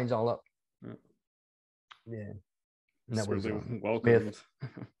 30 planes all up. Yeah. And that was welcomed.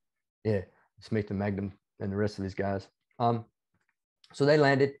 Yeah, Smith and Magnum and the rest of these guys. So they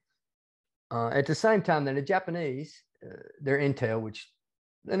landed. At the same time, then the Japanese, their intel,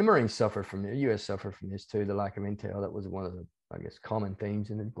 and the Marines suffered from it, the U.S. suffered from this too, the lack of intel. That was one of the, I guess, common themes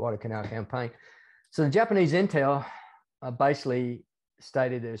in the Guadalcanal campaign. So the Japanese intel basically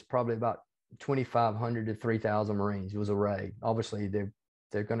stated there's probably about 2,500 to 3,000 Marines. It was a raid. Obviously,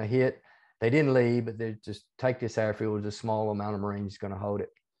 they're going to hit. They didn't leave, but they just take this airfield. There's a small amount of Marines going to hold it.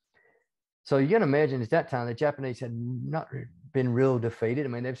 So you can imagine at that time, the Japanese had not been real defeated. I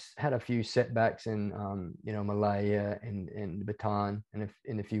mean, they've had a few setbacks in, Malaya and Bataan and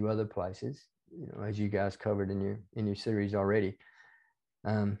in a few other places, as you guys covered in your series already.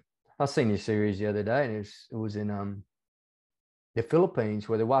 I seen your series the other day, and it was in the Philippines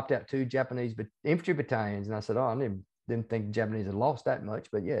where they wiped out 2 Japanese infantry battalions. And I said, I didn't think the Japanese had lost that much,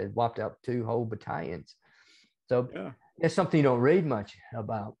 but yeah, it wiped out 2 whole battalions. So it's something you don't read much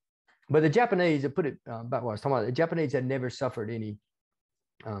about. But the Japanese, to put it back what I was talking about, the Japanese had never suffered any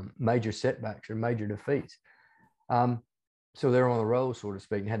major setbacks or major defeats. So they're on the roll, so to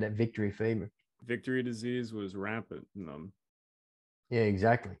speak, and had that victory fever. Victory disease was rampant in them. Yeah,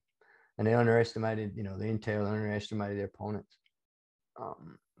 exactly. And they underestimated, the intel, underestimated their opponents.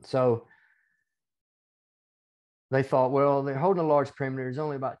 So they thought, well, they're holding a large perimeter. There's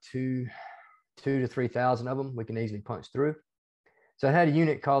only about 2 to 3,000 of them. We can easily punch through. So I had a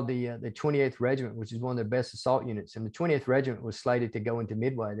unit called the 28th Regiment, which is one of their best assault units. And the 20th Regiment was slated to go into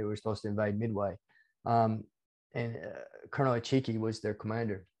Midway. They were supposed to invade Midway. And Colonel Ichiki was their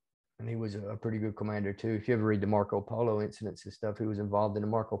commander. And he was a pretty good commander, too. If you ever read the Marco Polo incidents and stuff, he was involved in the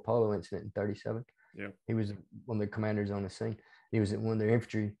Marco Polo incident in 1937. Yeah. He was one of the commanders on the scene. He was one of their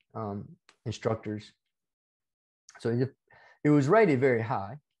infantry instructors. So it was rated very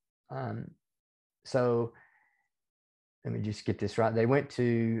high. So let me just get this right. They went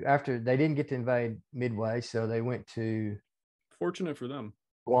to, after they didn't get to invade Midway, so they went to. Fortunate for them.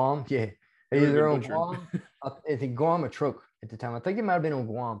 Guam, yeah. Either on Guam, I think Guam or Truk at the time. I think it might have been on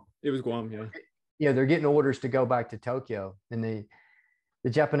Guam. It was Guam, yeah. Yeah, they're getting orders to go back to Tokyo. And the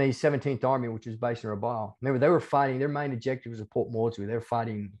Japanese 17th Army, which was based in Rabaul. Remember, they were fighting, their main objective was Port Moresby. They were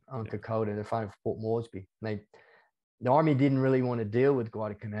fighting on Kokoda. They're fighting for Port Moresby. The Army didn't really want to deal with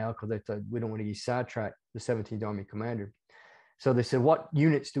Guadalcanal because they thought, we don't want to get sidetracked, the 17th Army commander. So they said, what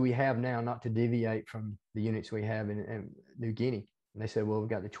units do we have now not to deviate from the units we have in New Guinea? And they said, well, we've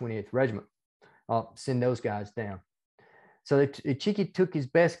got the 28th Regiment. I'll send those guys down. So Ichiki took his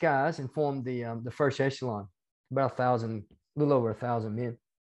best guys and formed the first echelon, about 1,000, a little over 1,000 men.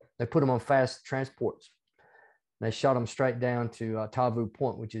 They put them on fast transports. They shot them straight down to Tavu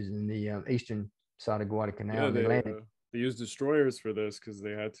Point, which is in the eastern side of Guadalcanal. Yeah, they used destroyers for this because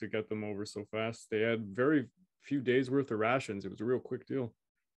they had to get them over so fast. They had very few days worth of rations. It was a real quick deal.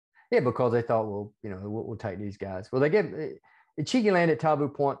 Yeah, because they thought, well, we'll take these guys. Well, they gave Ichiki landed at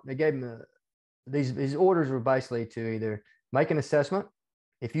Tavu Point. They gave him these orders were basically to either make an assessment.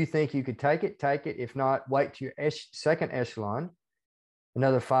 If you think you could take it, take it. If not, wait to your second echelon.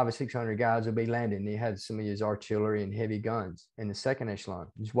 Another 500 or 600 guys will be landing. They had some of his artillery and heavy guns in the second echelon.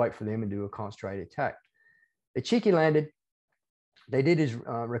 Just wait for them and do a concentrated attack. Ichiki landed. They did his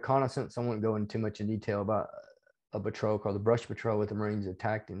reconnaissance. I won't go into too much in detail about a patrol called the Brush Patrol, with the Marines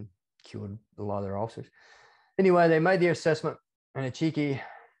attacked and killed a lot of their officers. Anyway, they made the assessment, and a cheeky,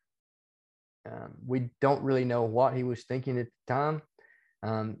 we don't really know what he was thinking at the time.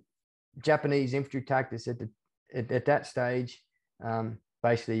 Japanese infantry tactics at that stage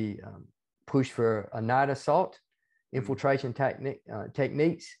basically pushed for a night assault, infiltration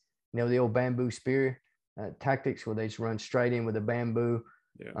techniques, the old bamboo spear tactics, where they just run straight in with a bamboo,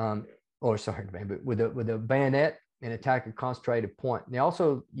 bamboo with a bayonet and attack a concentrated point. And they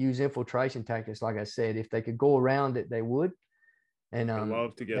also use infiltration tactics, like I said. If they could go around it, they would. And I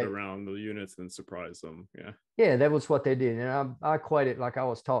love to get around the units and surprise them. Yeah, that was what they did. And I equate it, like I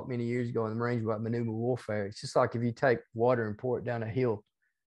was taught many years ago in the Marines, about maneuver warfare. It's just like if you take water and pour it down a hill,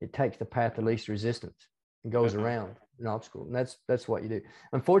 it takes the path of least resistance and goes around an obstacle. And that's what you do.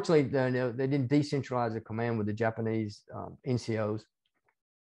 Unfortunately, they didn't decentralize the command with the Japanese NCOs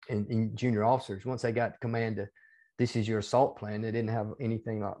and junior officers. Once they got command to, this is your assault plan, they didn't have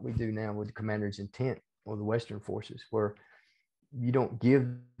anything like we do now with the commander's intent or the Western forces, where you don't give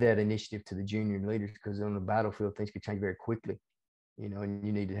that initiative to the junior leaders, because on the battlefield, things could change very quickly, and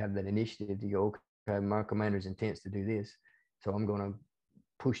you need to have that initiative to go, okay, my commander's intent is to do this, so I'm going to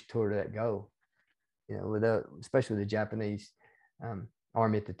push toward that goal. Especially with the Japanese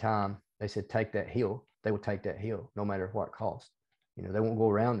army at the time, they said, take that hill. They will take that hill no matter what cost. They won't go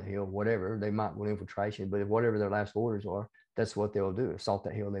around the hill, whatever. They might with infiltration, but if whatever their last orders are, that's what they'll do. Assault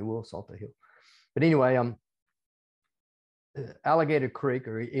that hill, they will assault the hill. But anyway, Alligator Creek,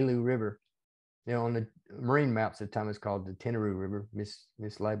 or Ilu River, on the Marine maps at the time, it's called the Tenaru River,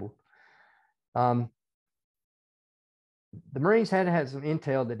 mislabeled. The Marines had some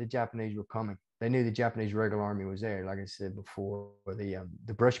intel that the Japanese were coming. They knew the Japanese regular army was there. Like I said before, the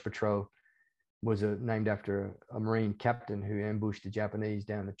Brush Patrol was named after a Marine captain who ambushed the Japanese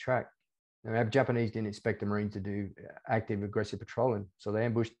down the track. Now, the Japanese didn't expect the Marines to do active, aggressive patrolling, so they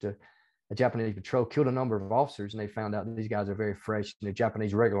ambushed a Japanese patrol, killed a number of officers, and they found out that these guys are very fresh. The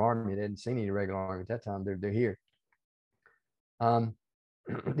Japanese regular army, they hadn't seen any regular army at that time. They're here.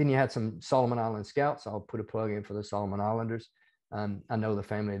 Then you had some Solomon Island scouts. I'll put a plug in for the Solomon Islanders. I know the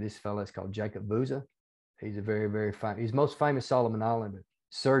family of this fellow is called Jacob Vuza. He's a very, very he's most famous Solomon Islander,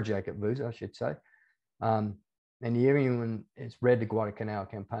 Sir Jacob Vuza, I should say. And everyone has read the Guadalcanal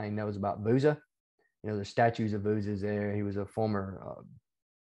Campaign knows about Vuza. There's statues of Vuza's there. He was a former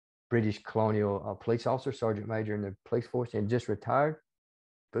British colonial police officer, sergeant major in the police force, and just retired,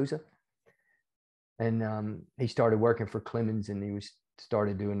 Vuza. And he started working for Clemens, and he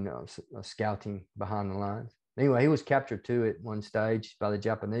started doing scouting behind the lines. Anyway, he was captured too at one stage by the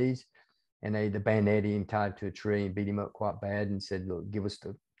Japanese, and they bayoneted him, tied to a tree, and beat him up quite bad, and said, "Look,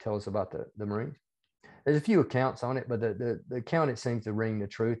 tell us about the Marines." There's a few accounts on it, but the account it seems to ring the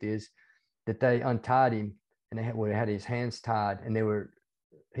truth is that they untied him, and they had his hands tied, and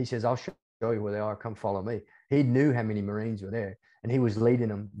he says, "I'll show you where they are. Come follow me." He knew how many Marines were there, and he was leading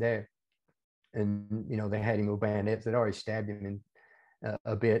them there. And they had him with bayonets. They'd already stabbed him in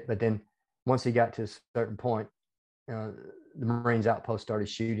a bit, but then once he got to a certain point, the Marines outpost started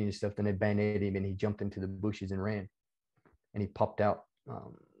shooting and stuff. Then they bayoneted him, and he jumped into the bushes and ran. And he popped out.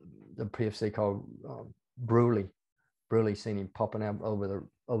 The PFC called Bruley. Bruley seen him popping out over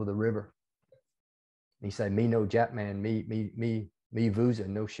the river. And he said, "Me no Jap man, me Vuza,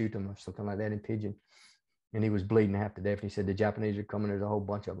 no shoot him," or something like that in Pidgin. And he was bleeding half to death. And he said, "The Japanese are coming. There's a whole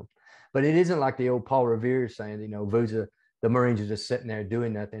bunch of them." But it isn't like the old Paul Revere saying, Vuza, the Marines are just sitting there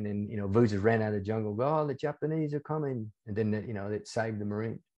doing nothing. And, Vuza ran out of the jungle, "Oh, the Japanese are coming." And then, it saved the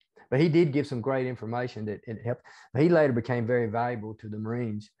Marines. But he did give some great information that it helped. He later became very valuable to the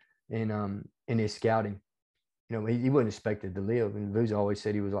Marines in his scouting. He wasn't expected to live. And Vuza always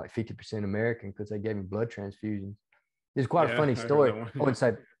said he was like 50% American because they gave him blood transfusions. There's quite a funny story.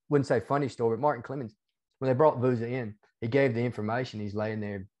 I wouldn't say funny story, but Martin Clemens, when they brought Vuza in, he gave the information. He's laying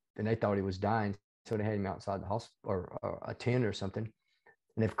there, and they thought he was dying, so they had him outside the hospital or a tent or something.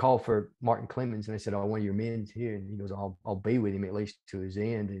 And they've called for Martin Clemens, and they said, "Oh, one of your men's here." And he goes, I'll be with him at least to his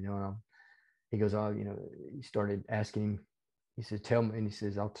end." He goes, he started asking him. He says, "Tell me," and he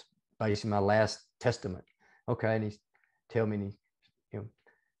says, "I'll base my last testament." Okay, and he's tell me, and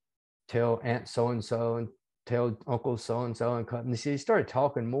tell Aunt so and so, and tell Uncle so and so, and he started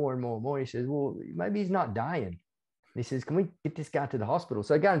talking more and more and more. He says, "Well, maybe he's not dying." And he says, "Can we get this guy to the hospital?"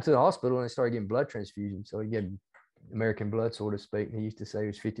 So I got him to the hospital, and they started getting blood transfusions. So he get American blood, so to speak. And he used to say he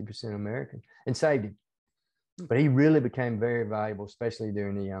was 50% American, and saved him. But he really became very valuable, especially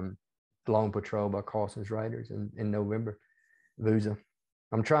during the long patrol by Carlson's Raiders in November. Vuza.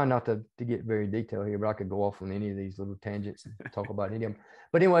 I'm trying not to get very detailed here, but I could go off on any of these little tangents and talk about any of them.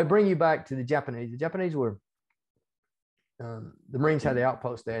 But anyway, bring you back to the Japanese. The Japanese were, the Marines had the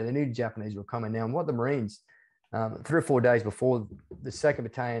outpost there. They knew the Japanese were coming. Now, what the Marines, 3 or 4 days before, the 2nd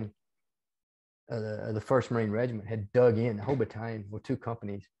Battalion of the 1st Marine Regiment had dug in, the whole battalion with 2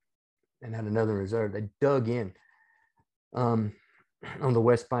 companies, and had another reserve. They dug in on the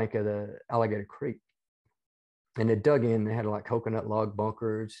west bank of the Alligator Creek. And they dug in. They had like coconut log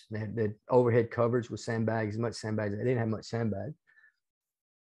bunkers. They had overhead covers with sandbags, as much sandbags. They didn't have much sandbags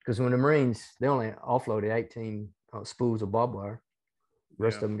because when the Marines, they only offloaded 18 spools of barbed wire. The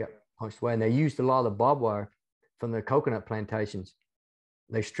rest of them got punched away. And they used a lot of the barbed wire from the coconut plantations.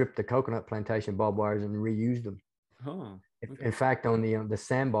 They stripped the coconut plantation barbed wires and reused them. Huh. Okay. In fact, on the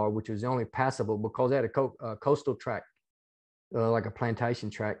sandbar, which was the only passable because they had a coastal track, like a plantation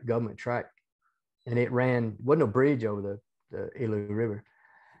track, government track. And it wasn't no bridge over the Ilu River.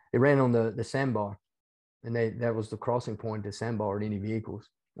 It ran on the sandbar. And that was the crossing point to sandbar at any vehicles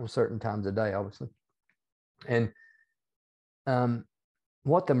on certain times of day, obviously. And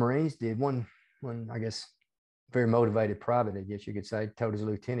what the Marines did, one, I guess, very motivated private, I guess you could say, told his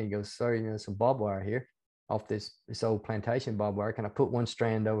lieutenant, he goes, "Sir, some barbed wire here off this old plantation barbed wire. Can I put one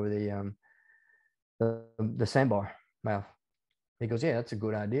strand over the sandbar mouth?" He goes, "Yeah, that's a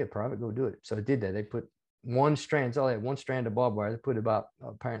good idea, private. Go do it." So they did that. They put one strand, all they had one strand of barbed wire. They put about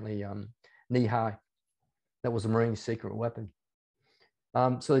apparently knee high. That was the Marines' secret weapon.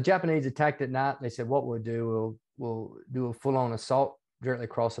 So the Japanese attacked at night. They said, "What we'll do, we'll do a full-on assault directly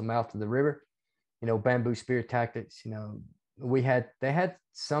across the mouth of the river. Bamboo spear tactics. They had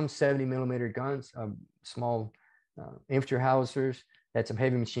some 70 millimeter guns, small infantry howitzers, had some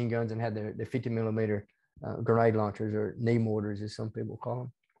heavy machine guns, and had their 50 millimeter grenade launchers, or knee mortars, as some people call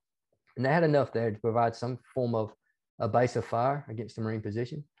them. And they had enough there to provide some form of a base of fire against the Marine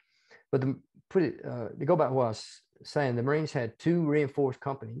position. But to go back to what I was saying, the Marines had 2 reinforced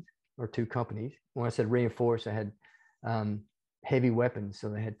companies, or 2 companies. When I said reinforced, they had heavy weapons. So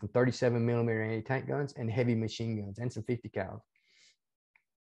they had some 37 millimeter anti-tank guns and heavy machine guns and some 50 cal.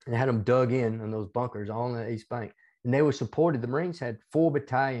 And they had them dug in on those bunkers all on the east bank. And they were supported. The Marines had 4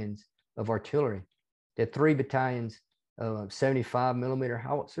 battalions of artillery. They had 3 battalions of 75 millimeter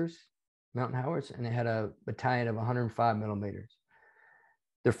howitzers, mountain howitzers, and they had a battalion of 105 millimeters.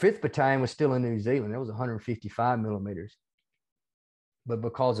 Their 5th battalion was still in New Zealand. That was 155 millimeters. But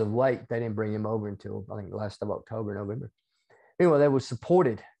because of weight, they didn't bring them over until, I think, the last of October, November. Anyway, they were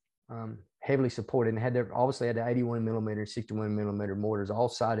supported, heavily supported, and obviously had the 81 millimeter, 61 millimeter mortars all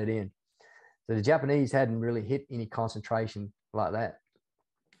sighted in. So the Japanese hadn't really hit any concentration like that.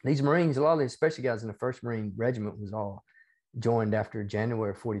 These Marines, a lot of the especially guys in the 1st Marine Regiment, was all joined after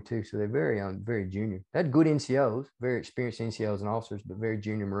January 42. So they're very junior. They had good NCOs, very experienced NCOs and officers, but very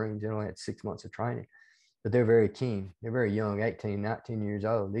junior Marines. They only had 6 months of training, but they're very keen. They're very young, 18, 19 years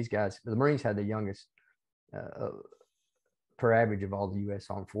old. These guys, the Marines had the youngest per average of all the U.S.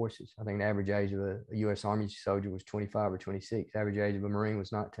 Armed Forces. I think the average age of a U.S. Army soldier was 25 or 26. The average age of a Marine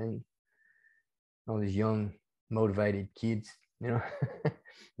was 19. All these young, motivated kids,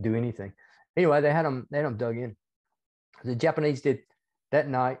 do anything. Anyway, they had them dug in. The Japanese did that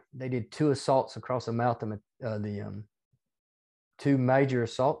night. They did 2 assaults across the mouth of the 2 major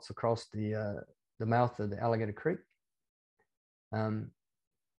assaults across the mouth of the Alligator Creek. Now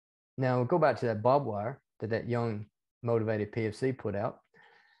we'll go back to that barbed wire that young, motivated PFC put out.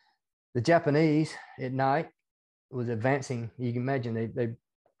 The Japanese at night was advancing. You can imagine they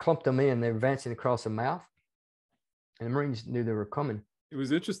clumped them in. They're advancing across the mouth, and the Marines knew they were coming. It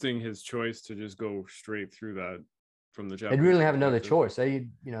was interesting his choice to just go straight through that from the Japanese. They really have another choice. It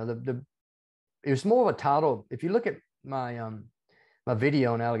was more of a tidal. If you look at my my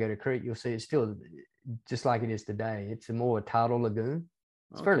video on Alligator Creek, you'll see it's still just like it is today. It's more a tidal lagoon.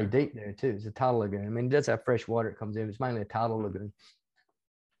 It's fairly deep there too. It's a tidal lagoon. I mean, it does have fresh water that comes in. It's mainly a tidal lagoon.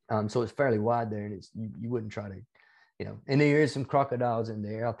 So it's fairly wide there, and you wouldn't try to, and there is some crocodiles in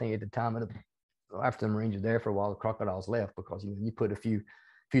there. I think at the time after the Marines were there for a while, the crocodiles left because you put a few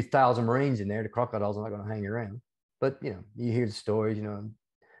thousand Marines in there, the crocodiles are not going to hang around. But you hear the stories,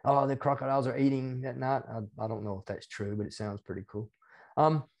 oh, the crocodiles are eating that night. I don't know if that's true, but it sounds pretty cool.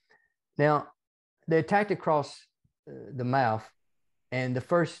 Now they attacked across the mouth, and the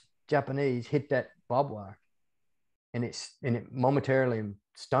first Japanese hit that barbed wire, and it momentarily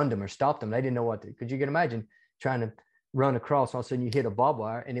stunned them or stopped them. They didn't know what to, because you can imagine trying to run across, all of a sudden you hit a barbed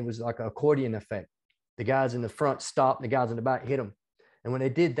wire, and it was like an accordion effect. The guys in the front stopped, the guys in the back hit them. And when they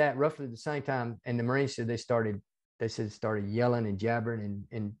did that roughly at the same time, and the Marines said started yelling and jabbering,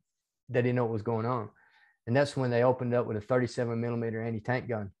 and they didn't know what was going on. And that's when they opened up with a 37 millimeter anti-tank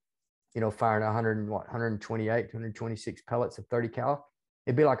gun, firing 128, 126 pellets of 30 cal.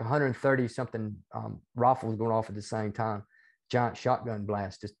 It'd be like 130 something rifles going off at the same time. Giant shotgun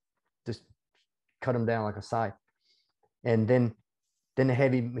blast, just cut them down like a scythe. And then the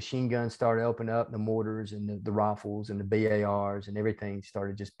heavy machine guns started opening up, the mortars and the rifles and the BARs and everything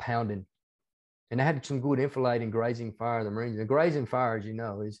started just pounding. And they had some good enfilade and grazing fire. The Marines, the grazing fire, as you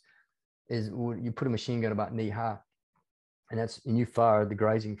know, is you put a machine gun about knee high, and you fire the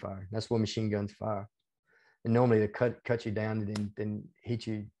grazing fire. That's what machine guns fire. And normally they cut you down and then hit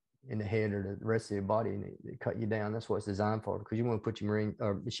you in the head or the rest of your body, and they cut you down. That's what it's designed for, because you want to put your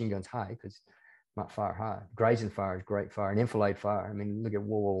machine guns high, because it might fire high. Grazing fire is great fire. And enfilade fire, I mean, look at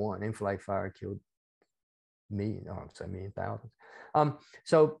World War I. Enfilade fire killed thousands.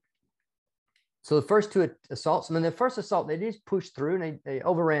 So the first two assaults, I mean, the first assault, they just pushed through, and they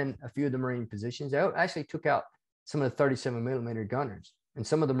overran a few of the Marine positions. They actually took out some of the 37 millimeter gunners. And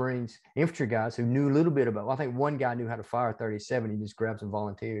some of the Marines, infantry guys who knew a little bit about, well, I think one guy knew how to fire a 37. He just grabbed some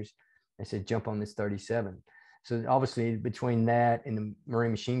volunteers and said, jump on this 37. So obviously between that and the Marine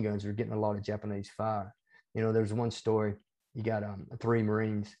machine guns, we're getting a lot of Japanese fire. There's one story, you got 3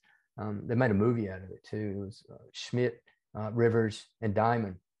 Marines. They made a movie out of it too. It was Schmidt, Rivers, and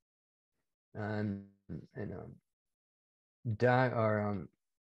Diamond.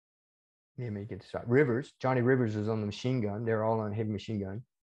 Rivers, Johnny Rivers was on the machine gun. They're all on a heavy machine gun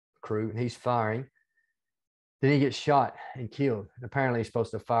crew, and he's firing. Then he gets shot and killed. Apparently he's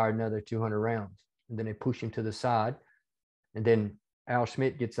supposed to fire another 200 rounds. And then they push him to the side. And then Al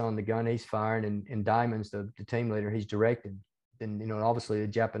Schmidt gets on the gun. He's firing, and Diamond's the team leader. He's directing. Then, obviously the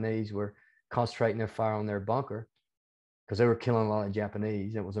Japanese were concentrating their fire on their bunker, because they were killing a lot of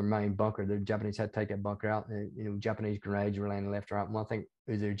Japanese. That was their main bunker. The Japanese had to take that bunker out. And, Japanese grenades were landing left or right. Well, I think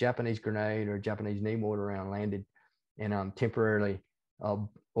it was either a Japanese grenade or a Japanese knee mortar round landed and permanently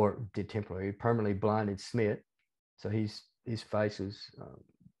blinded Smith. So his face was,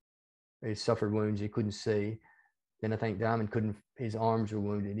 he suffered wounds he couldn't see. Then I think Diamond his arms were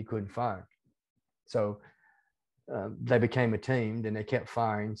wounded. He couldn't fire. So they became a team. Then they kept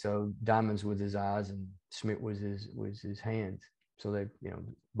firing. So Diamond's was his eyes and Smith was his hands. So they,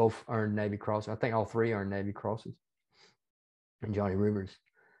 both earned Navy Crosses. I think all 3 earned Navy Crosses. And Johnny Rivers.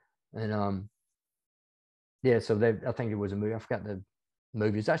 And so I think it was a movie. I forgot the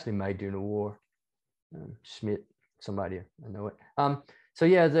movie. It's actually made during the war. Schmidt, somebody, I know it.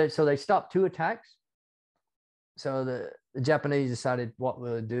 So they stopped 2 attacks. So the Japanese decided what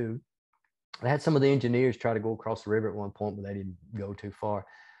they'll do. They had some of the engineers try to go across the river at one point, but they didn't go too far.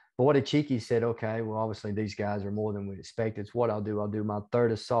 But what Ichiki said, okay, well, obviously these guys are more than we expected. So what I'll do my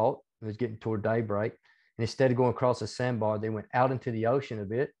 3rd assault. It was getting toward daybreak. And instead of going across the sandbar, they went out into the ocean a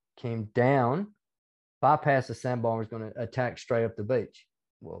bit, came down, bypassed the sandbar, and was going to attack straight up the beach.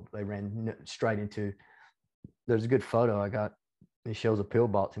 Well, they ran straight into, there's a good photo I got. It shows a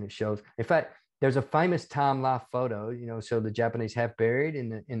pillbox, and it shows, in fact, there's a famous time lapse photo, so the Japanese half buried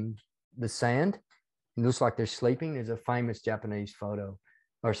in the sand. It looks like they're sleeping. There's a famous Japanese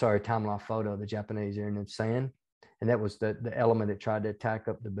time lapse photo. The Japanese are in the sand, and that was the element that tried to attack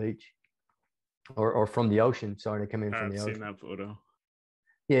up the beach, or from the ocean. Sorry, they come in from the ocean. I've seen that photo.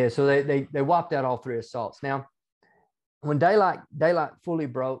 Yeah, so they wiped out all 3 assaults. Now, when daylight fully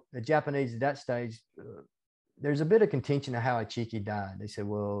broke, the Japanese at that stage, there's a bit of contention of how Ichiki died. They said,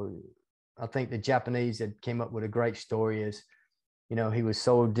 well, I think the Japanese had came up with a great story as, he was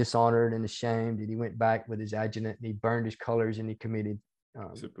so dishonored and ashamed that he went back with his adjutant and he burned his colors and he committed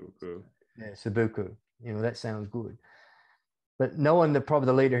seppuku. Yeah, seppuku. That sounds good. But knowing probably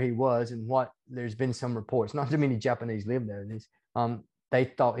the leader he was, and there's been some reports, not too many Japanese lived there. They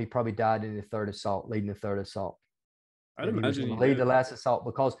thought he probably died in the 3rd assault, leading the 3rd assault. I'd imagine he lead the last assault,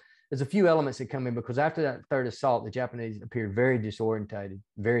 because there's a few elements that come in, because after that 3rd assault, the Japanese appeared very disorientated,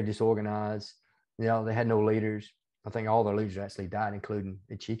 very disorganized. They had no leaders. I think all their leaders actually died, including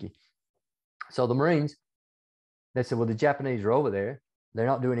Ichiki. So the Marines, they said, well, the Japanese are over there. They're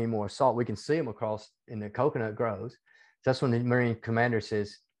not doing any more assault. We can see them across in the coconut groves. So that's when the Marine commander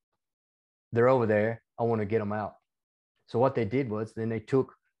says, they're over there. I want to get them out. So what they did was then they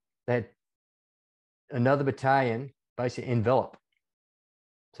had another battalion basically envelop.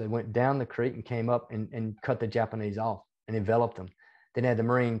 So they went down the creek and came up and cut the Japanese off and enveloped them. Then they had the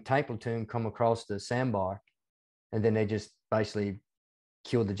Marine tank platoon come across the sandbar, and then they just basically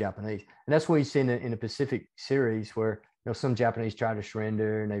killed the Japanese. And that's what you see in the Pacific series, where some Japanese tried to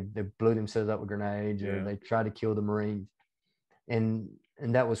surrender and they blew themselves up with grenades, or they tried to kill the Marines. And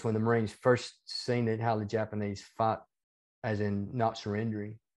that was when the Marines first seen how the Japanese fought, as in not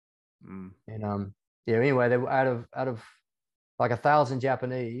surrendering. And Yeah. Anyway, they were out of like 1,000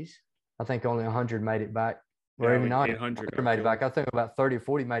 Japanese. I think only 100 made it back, or Yeah, even like not 800 100 got made it back. killed. I think about 30 or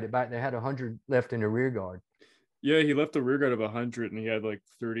 40 made it back. They had 100 left in the rear guard. Yeah, he left a rear guard of 100, and he had like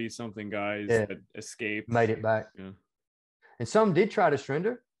 30 something guys Yeah, that escaped. made it back. Yeah. And some did try to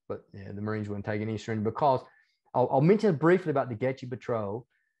surrender, but yeah, the Marines wouldn't take any surrender because I'll mention briefly about the Getchi Patrol.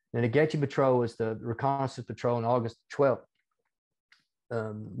 And the Getchi Patrol was the reconnaissance patrol on August 12th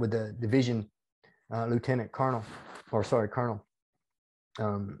with the division lieutenant colonel, or sorry, colonel,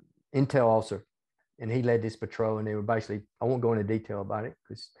 intel officer. And he led this patrol, and they were basically, I won't go into detail about it,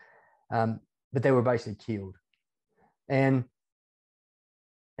 because, but they were basically killed.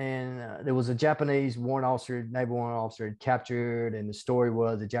 And there was a Japanese warrant officer, naval warrant officer, had captured, and the story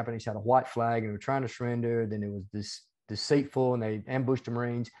was the Japanese had a white flag and they were trying to surrender. Then it was this deceitful, and they ambushed the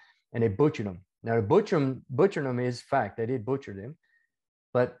Marines and they butchered them. Now, butchering them is fact; they did butcher them,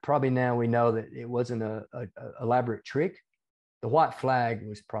 but probably now we know that it wasn't a elaborate trick. The white flag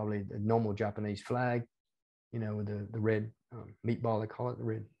was probably the normal Japanese flag, with the red meatball, they call it, the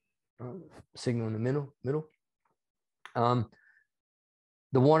red signal in the middle.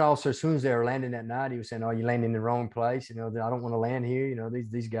 The one officer, as soon as they were landing that night, he was saying, "Oh, you landing in the wrong place. I don't want to land here.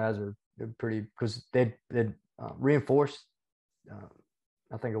 These guys they're pretty," because they'd reinforced.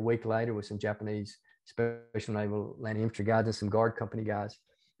 I think a week later with some Japanese special naval land infantry guys and some guard company guys,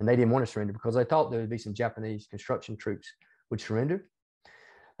 and they didn't want to surrender because they thought there would be some Japanese construction troops would surrender.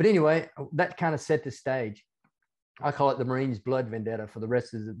 But anyway, that kind of set the stage. I call it the Marines' blood vendetta for the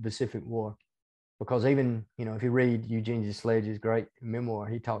rest of the Pacific War. Because even, if you read Eugene Sledge's great memoir,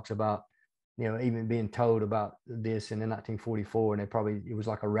 he talks about, even being told about this in 1944, and it was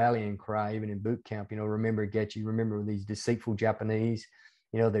like a rallying cry, even in boot camp, remember Getchi, remember these deceitful Japanese,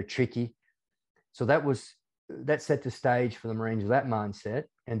 they're tricky. So that set the stage for the Marines with that mindset.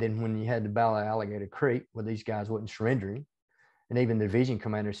 And then when you had the Battle of Alligator Creek, where these guys wasn't surrendering, and even the division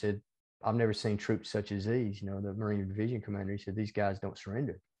commander said, "I've never seen troops such as these." The Marine division commander, he said, "These guys don't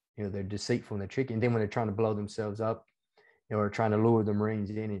surrender. They're deceitful and they're tricky." And then when they're trying to blow themselves up, or trying to lure the Marines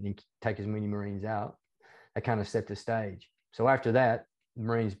in and take as many Marines out, that kind of set the stage. So after that, the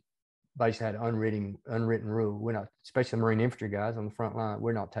Marines basically had an unwritten rule. We're not, especially the Marine infantry guys on the front line,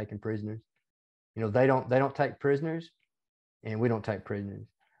 we're not taking prisoners. They don't take prisoners, and we don't take prisoners.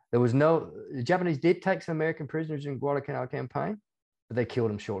 The Japanese did take some American prisoners in Guadalcanal Campaign, but they killed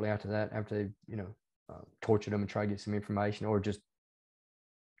them shortly after that, after they, tortured them and tried to get some information, or just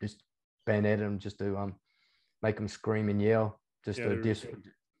bayoneted them just to make them scream and yell,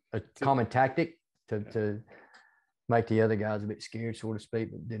 a common tactic to make the other guys a bit scared, so to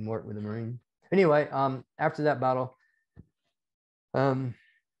speak, but didn't work with the Marines. Anyway, after that battle, so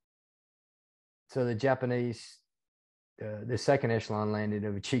the Japanese, the second echelon landed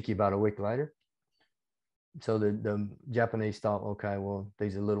over Chiki about a week later. So the Japanese thought, okay, well,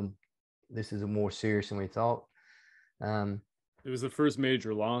 this is more serious than we thought. It was the first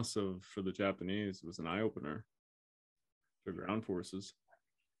major loss for the Japanese. It was an eye opener for ground forces.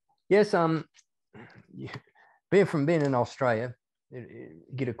 Yes, being in Australia,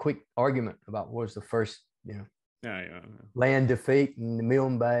 get a quick argument about what was the first, land defeat in the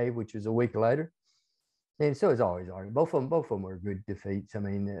Milne Bay, which was a week later. And so it's always argued. Both of them were good defeats. I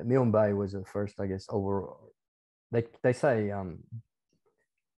mean, Milne Bay was the first, I guess, overall. They say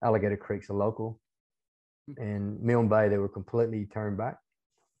Alligator Creek's a local, and Milne Bay, they were completely turned back,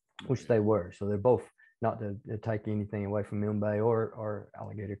 which they were. So they're both, not to take anything away from Milne Bay or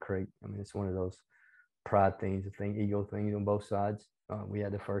Alligator Creek. I mean, it's one of those pride things, ego things on both sides. We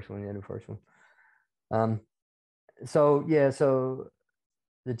had the first one, So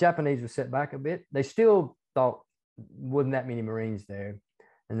the Japanese were set back a bit. They still thought wasn't that many Marines there,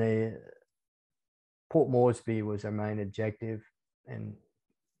 and Port Moresby was their main objective. And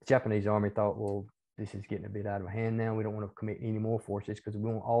the Japanese army thought, well, this is getting a bit out of hand now. We don't want to commit any more forces because we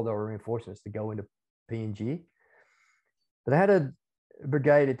want all our reinforcements to go into PNG. But they had a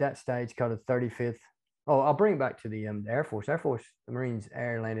brigade at that stage called the 35th. Oh, I'll bring it back to the Air Force. Air Force, the Marines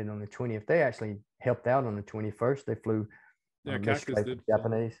air landed on the 20th. They actually helped out on the 21st. They flew. Cactus did.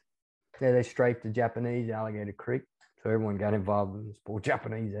 Japanese. Yeah, they strafed the Japanese Alligator Creek. So everyone got involved in this poor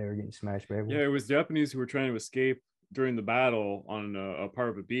Japanese. They were getting smashed by everyone. Yeah, it was Japanese who were trying to escape during the battle on a part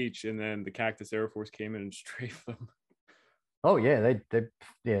of a beach, and then the Cactus Air Force came in and strafed them. Oh yeah, they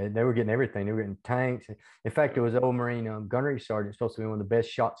were getting everything. They were getting tanks. In fact, there was an old Marine gunnery sergeant supposed to be one of the best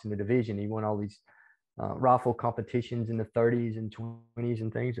shots in the division. He won all these rifle competitions in the 30s and 20s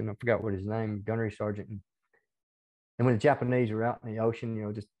and things. And I forgot what his name, gunnery sergeant. And when the Japanese were out in the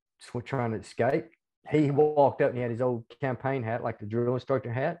ocean, just trying to escape, he walked up and he had his old campaign hat, like the drill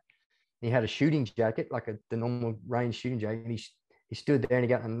instructor hat. He had a shooting jacket, like the normal range shooting jacket. And he stood there and he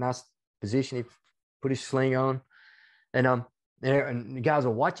got in a nice position. He put his sling on, and and the guys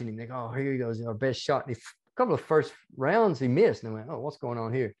are watching him. They go, "Oh, here he goes, our best shot." And a couple of first rounds he missed, and they went, "Oh, what's going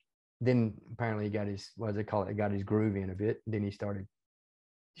on here?" Then apparently he got his, what do they call it? He got his groove in a bit. And then he started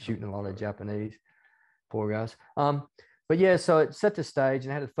shooting a lot of Japanese, poor guys. But yeah, so it set the stage,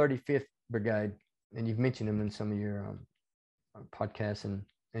 and I had a 35th Brigade, and you've mentioned them in some of your podcasts and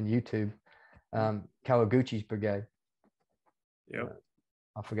YouTube. Kawaguchi's Brigade. Yep.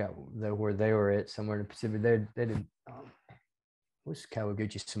 I forgot where they were at, somewhere in the Pacific. They did. What's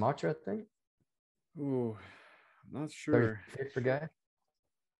Kawaguchi? Sumatra, I think. Oh, I'm not sure. 35th Brigade.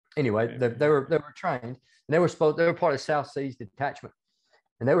 Anyway, they were trained, and they were part of South Seas Detachment,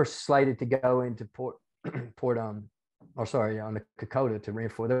 and they were slated to go into on the Kokoda to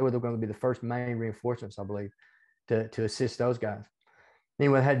reinforce. They were going to be the first main reinforcements, I believe, to assist those guys.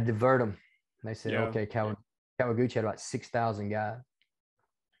 Anyway, they had to divert them. And they said, okay, Kawaguchi had about 6,000 guys,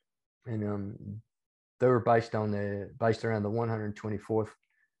 and they were based around the 124th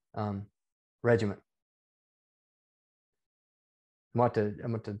Regiment. I'm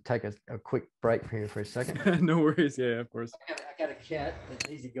going to take a quick break here for a second. No worries. Yeah, of course. I got a cat that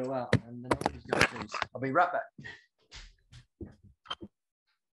needs to go out, and nobody's going to. I'll be right back.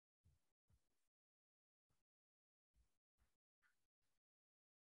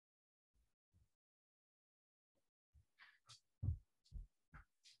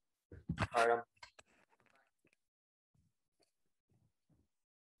 All right.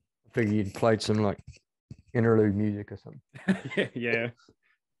 I figured you'd played some like interlude music or something. Yeah.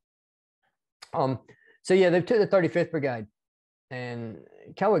 So yeah, they took the 35th Brigade, and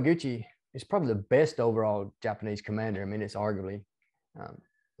Kawaguchi is probably the best overall Japanese commander. I mean, it's arguably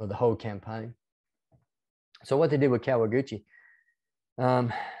of the whole campaign. So what they did with Kawaguchi,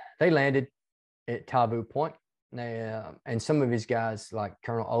 they landed at Tabu Point. And some of his guys, like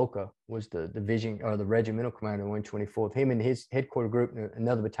Colonel Oka, was the division or the regimental commander of 124th. Him and his headquarter group,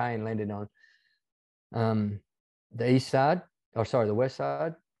 another battalion, landed on the west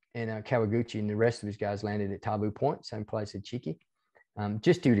side, and Kawaguchi and the rest of his guys landed at Tabu Point, same place at Chiki,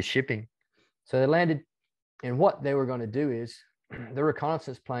 just due to shipping. So they landed, and what they were going to do is the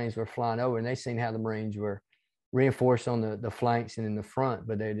reconnaissance planes were flying over, and they seen how the Marines were reinforced on the flanks and in the front,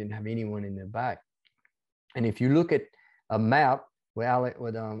 but they didn't have anyone in the back. And if you look at a map with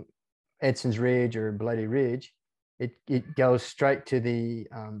Edson's Ridge or Bloody Ridge, it goes straight to the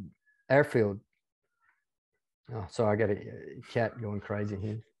airfield. Oh, sorry, I got a cat going crazy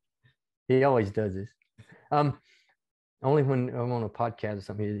here. He always does this. Only when I'm on a podcast or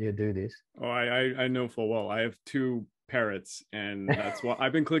something, he'll do this. Oh, I know full well. I have 2 parrots, and that's why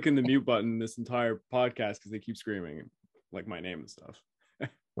I've been clicking the mute button this entire podcast, because they keep screaming like my name and stuff.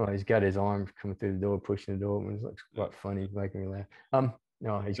 Well, he's got his arms coming through the door, pushing the door. It looks quite funny, making me laugh.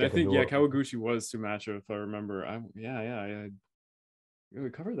 No, he's got the door. Kawaguchi was Sumatra, if I remember. We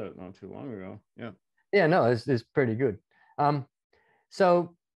covered that not too long ago. Yeah, no, it's pretty good. So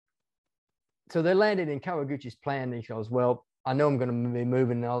they landed in Kawaguchi's plan. He goes, well, I know I'm going to be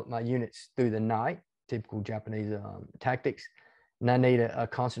moving all my units through the night, typical Japanese tactics, and I need a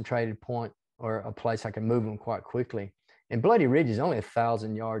concentrated point or a place I can move them quite quickly. And Bloody Ridge is only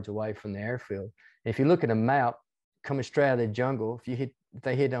 1,000 yards away from the airfield. And if you look at a map, coming straight out of the jungle, if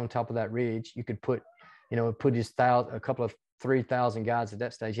they hit on top of that ridge, you could put his a couple of 3,000 guys at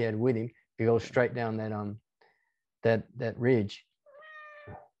that stage he had with him. You go straight down that ridge.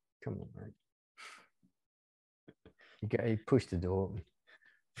 Come on, man. He pushed the door.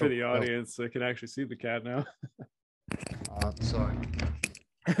 For the audience, I can actually see the cat now. Sorry.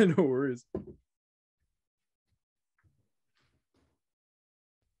 No worries.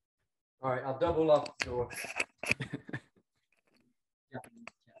 All right, I'll double lock the door.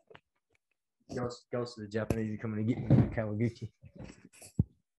 Goes to the Japanese coming to get me, Kawaguchi.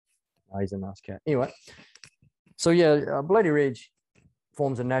 Oh, he's a nice cat. Anyway, so yeah, Bloody Ridge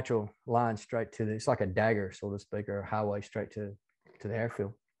forms a natural line straight to it's like a dagger, so to speak, or a highway straight to the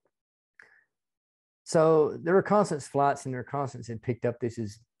airfield. So the reconnaissance flights and the reconnaissance had picked up this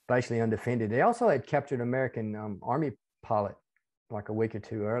is basically undefended. They also had captured an American Army pilot like a week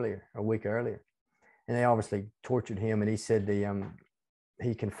earlier, and they obviously tortured him. And he said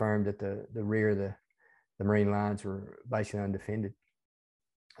he confirmed that the rear of the Marine lines were basically undefended.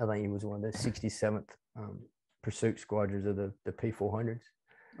 I think he was one of the 67th pursuit squadrons of the P-400s.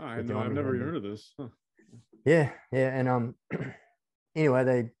 Oh, I've never heard of this. Huh. Yeah, and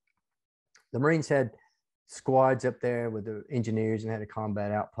anyway, the Marines had squads up there with the engineers and had a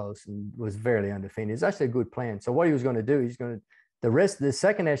combat outpost and was very undefended. It's actually a good plan. So what he was going to do, he's going to The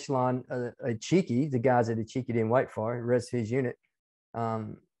second echelon, Cheeky, the guys that the Cheeky didn't wait for, the rest of his unit,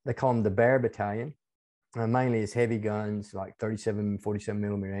 they call them the Bear Battalion. Mainly it's heavy guns like 37, 47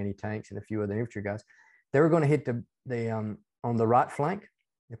 millimeter anti-tanks and a few other infantry guys. They were going to hit on the right flank,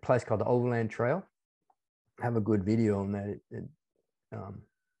 a place called the Overland Trail. I have a good video on that.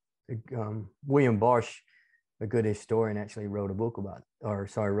 William Barsh, a good historian, actually wrote a book about,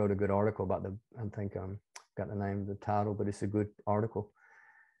 wrote a good article about I think got the name of the title, but it's a good article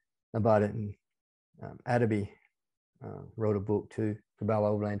about it. And Adaby wrote a book too about the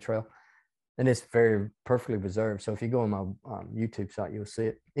Overland Trail. And it's very perfectly preserved. So if you go on my YouTube site, you'll see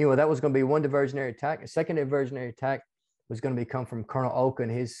it. Anyway, that was going to be one diversionary attack. A second diversionary attack was going to come from Colonel Oak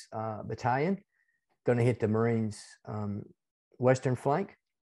and his battalion, going to hit the Marines' western flank.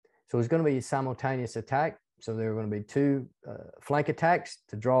 So it was going to be a simultaneous attack. So there were going to be two flank attacks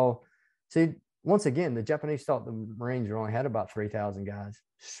to draw. See, once again, the Japanese thought the Marines only had about 3,000 guys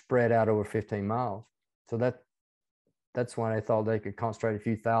spread out over 15 miles. So that's why they thought they could concentrate a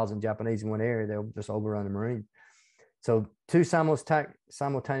few thousand Japanese in one area. They'll just overrun the Marines. So two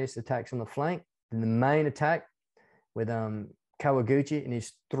simultaneous attacks on the flank. And the main attack with Kawaguchi and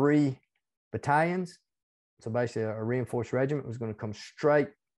his 3 battalions. So basically a reinforced regiment was going to come straight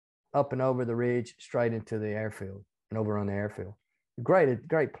up and over the ridge, straight into the airfield and overrun the airfield.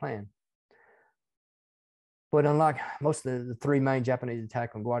 Great plan. But unlike most of the 3 main Japanese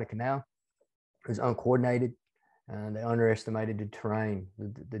attack on Guadalcanal, it was uncoordinated. They underestimated the terrain,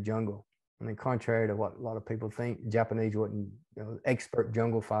 the jungle. I mean, contrary to what a lot of people think, Japanese wasn't expert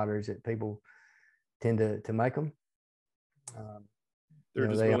jungle fighters that people tend to make them. They're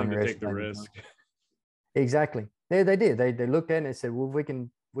just willing to take the risk. Exactly. They did. They looked at it and they said, well, if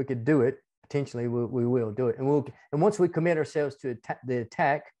we could do it, potentially we will do it. And once we commit ourselves to the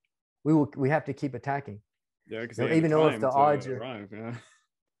attack, we have to keep attacking. Yeah, because even though if the odds are arrive,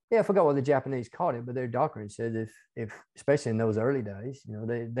 yeah, I forgot what the Japanese called it, but their doctrine said if especially in those early days,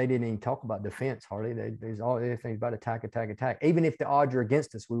 they didn't even talk about defense hardly. There's all everything about attack. Even if the odds are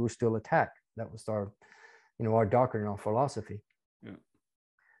against us, we will still attack. That was our doctrine, our philosophy. Yeah.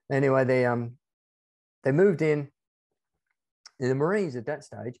 Anyway, they moved in. The Marines at that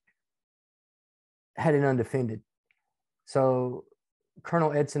stage had it undefended. So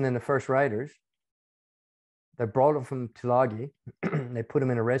Colonel Edson and the First Raiders, they brought them from Tulagi. They put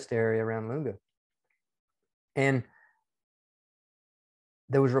them in a rest area around Lunga. And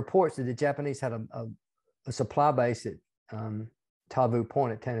there was reports that the Japanese had a supply base at Tavu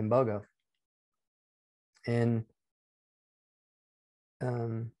Point at Tanambogo. And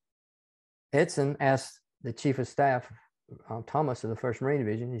Edson asked the chief of staff, Thomas of the 1st Marine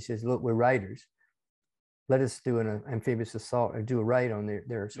Division, he says, look, we're raiders. Let us do an amphibious assault or do a raid on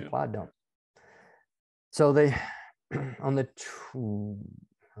their supply dump. So they, on the,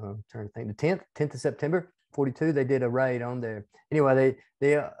 I'm trying to think, the 10th of September, 42, they did a raid on there. Anyway,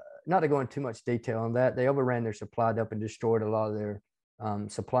 they not to go into too much detail on that, they overran their supply dump and destroyed a lot of their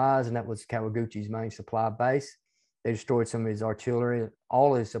supplies, and that was Kawaguchi's main supply base. They destroyed some of his artillery,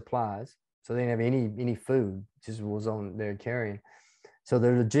 all his supplies. So they didn't have any food, just was on there carrying. So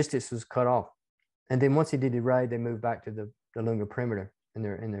their logistics was cut off. And then once he did the raid, they moved back to the Lunga perimeter in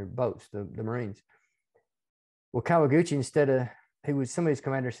their boats, the Marines. Well, Kawaguchi, instead of, some of his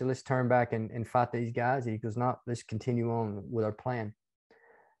commanders said, let's turn back and fight these guys. He goes, no, let's continue on with our plan.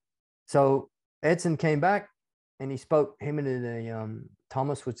 So Edson came back and he spoke, him and the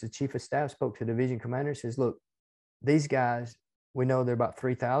Thomas, which the chief of staff, spoke to the division commander, says, look, these guys, we know there are about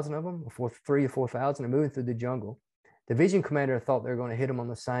 3,000 of them, 3,000 to 4,000, they're moving through the jungle. Division commander thought they were going to hit them on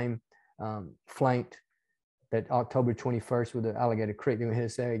the same flanked that October 21st with the Alligator Creek. They're going to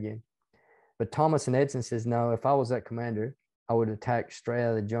hit us there again. But Thomas and Edson says, no, if I was that commander, I would attack straight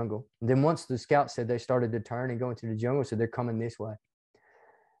out of the jungle. And then once the scouts said they started to turn and go into the jungle, so they're coming this way.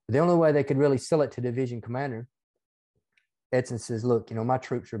 But the only way they could really sell it to division commander, Edson says, look, my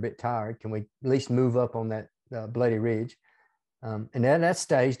troops are a bit tired. Can we at least move up on that Bloody Ridge? And at that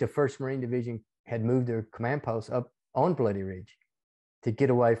stage, the 1st Marine Division had moved their command posts up on Bloody Ridge to get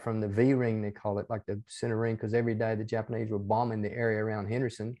away from the V ring, they call it, like the center ring, because every day the Japanese were bombing the area around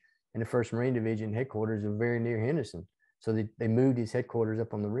Henderson, and the 1st Marine Division headquarters are very near Henderson. So they moved his headquarters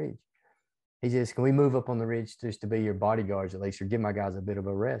up on the ridge. He says, can we move up on the ridge just to be your bodyguards at least, or give my guys a bit of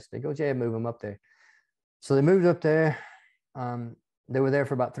a rest? They goes, yeah, move them up there. So they moved up there. They were there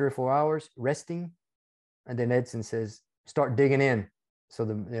for about 3 or 4 hours resting. And then Edson says, start digging in. So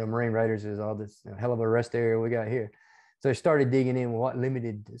the Marine Raiders is all this hell of a rest area we got here. So they started digging in what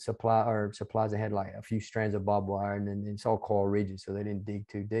limited supplies they had, like a few strands of barbed wire, and then it's all coral regions, so they didn't dig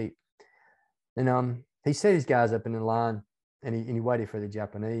too deep. And he set his guys up in the line and he waited for the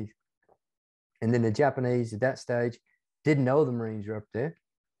Japanese. And then the Japanese at that stage didn't know the Marines were up there.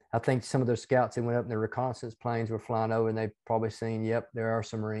 I think some of their scouts that went up and their reconnaissance planes were flying over, and they've probably seen, yep, there are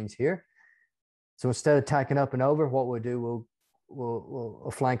some Marines here. So instead of tacking up and over, what we'll do,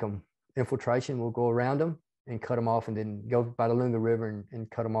 we'll flank them. Infiltration, we'll go around them and cut them off, and then go by the Lunga River and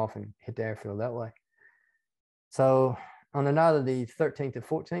cut them off and hit the airfield that way. So on the night of the 13th to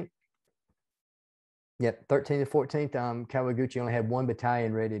 14th, 13th to 14th, Kawaguchi only had one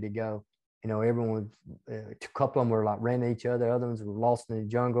battalion ready to go. You know, everyone was, a couple of them were like ran each other. Other ones were lost in the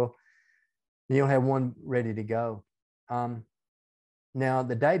jungle. You only had one ready to go. Now,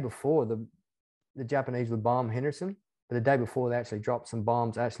 the day before, the Japanese would bomb Henderson, but the day before they actually dropped some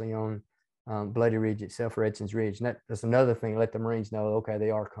bombs actually on Bloody Ridge itself, or Edson's Ridge. And that's another thing, let the Marines know, okay, they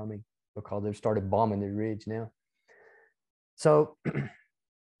are coming, because they've started bombing the ridge now. So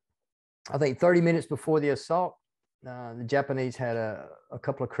I think 30 minutes before the assault, the Japanese had a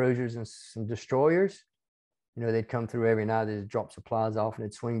couple of cruisers and some destroyers. You know, they'd come through every night, they'd drop supplies off, and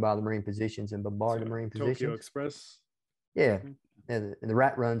they'd swing by the Marine positions and bombard the Marine positions. Tokyo Express. Yeah. And the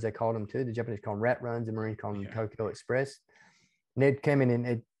rat runs, they called them too. The Japanese called them rat runs, the Marines called them Tokyo Express. And they came in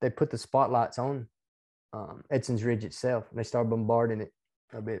and they put the spotlights on Edson's Ridge itself, and they started bombarding it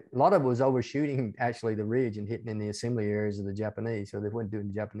a bit. A lot of it was overshooting actually the ridge and hitting in the assembly areas of the Japanese, so they weren't doing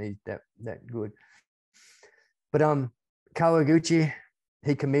the Japanese that good. But Kawaguchi,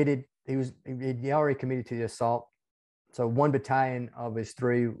 he committed. He already committed to the assault. So one battalion of his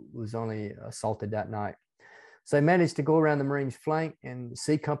 3 was only assaulted that night. So they managed to go around the Marines' flank, and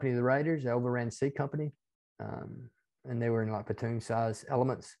C Company of the Raiders, they overran C Company, and they were in like platoon-sized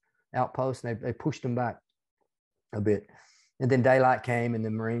elements, outposts, and they pushed them back a bit. And then daylight came, and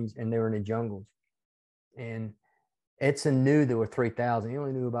the Marines, and they were in the jungles. And Edson knew there were 3,000. He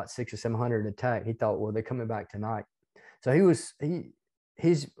only knew about 600 or 700 attack. He thought, well, they're coming back tonight. So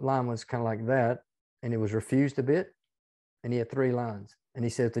his line was kind of like that, and it was refused a bit, and he had 3 lines. And he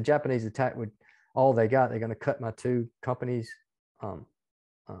said, if the Japanese attack would all they got, they're going to cut my 2 companies,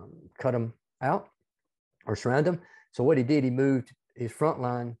 cut them out or surround them. So what he did, he moved his front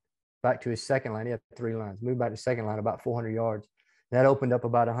line back to his second line. He had 3 lines, moved back to the second line about 400 yards. That opened up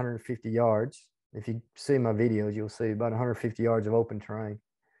about 150 yards. If you see my videos, you'll see about 150 yards of open terrain.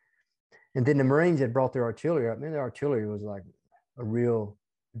 And then the Marines had brought their artillery up. Man, their artillery was like a real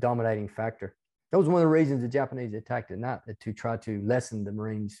dominating factor. That was one of the reasons the Japanese attacked at night, to try to lessen the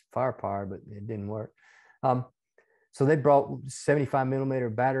Marines' firepower, but it didn't work. So they brought 75 millimeter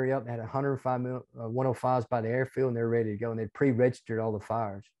battery up. They had 105 105s by the airfield, and they were ready to go. And they pre-registered all the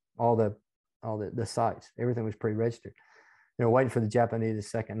fires, all the sites. Everything was pre-registered. They were waiting for the Japanese the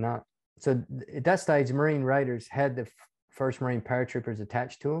second night. So at that stage, the Marine Raiders had the 1st Marine paratroopers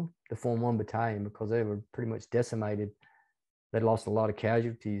attached to them to form one battalion, because they were pretty much decimated. They'd lost a lot of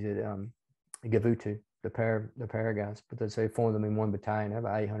casualties at Gavutu, the para guys, but they formed them in one battalion,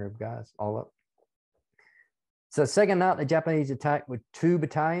 about 800 guys all up. So second night, the Japanese attacked with 2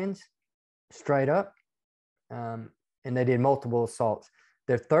 battalions straight up, and they did multiple assaults.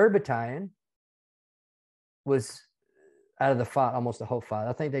 Their 3rd battalion was out of the fight, almost the whole fight.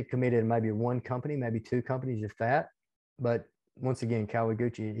 I think they committed maybe 1 company, maybe 2 companies, if that. But once again,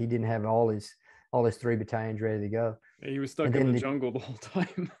 Kawaguchi, he didn't have all his 3 battalions ready to go. Yeah, he was stuck in the jungle the whole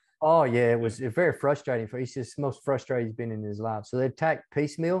time. Oh yeah, it was very frustrating for him. He's just the most frustrated he's been in his life. So they attacked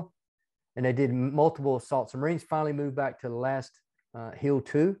piecemeal, and they did multiple assaults. The Marines finally moved back to the last hill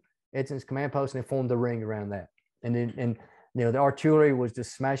 2, Edson's command post, and they formed a ring around that. And then the artillery was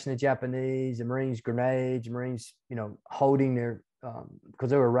just smashing the Japanese, the Marines grenades, Marines holding their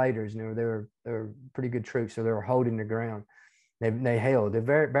because they were raiders, they were pretty good troops, so they were holding the ground. They held. They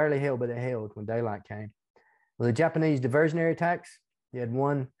barely held, but they held when daylight came. Well, the Japanese diversionary attacks, they had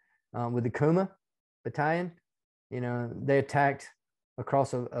one with the Kuma battalion. They attacked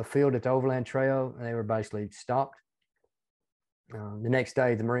across a field at the Overland Trail, and they were basically stopped. The next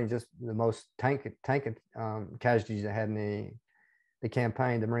day, the Marines, just the most tank casualties they had in the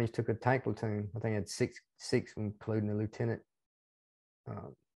campaign, the Marines took a tank platoon. I think it had six, including the lieutenant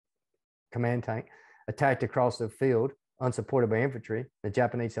command tank, attacked across the field, unsupported by infantry. The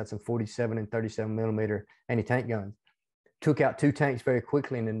Japanese had some 47 and 37 millimeter anti-tank guns. Took out 2 tanks very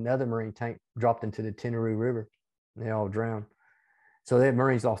quickly, and another Marine tank dropped into the Tenaru River. They all drowned. So the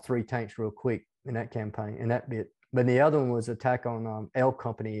Marines lost 3 tanks real quick in that campaign, in that bit. But the other one was attack on L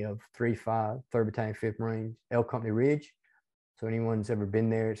Company of 3-5, 3rd Battalion, 5th Marines, L Company Ridge. So anyone's ever been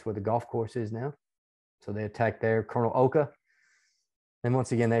there, it's where the golf course is now. So they attacked there, Colonel Oka. And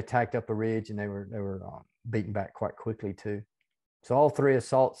once again, they attacked up a ridge, and they were beaten back quite quickly too. So all 3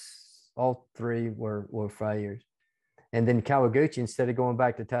 assaults, all 3 were failures. And then Kawaguchi, instead of going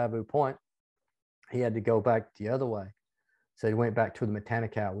back to Taboo Point, he had to go back the other way. So he went back to the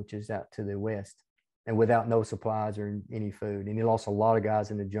Matanakaw, which is out to the west, and without no supplies or any food. And he lost a lot of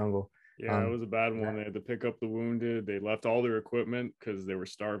guys in the jungle. Yeah, it was a bad one. They had to pick up the wounded. They left all their equipment because they were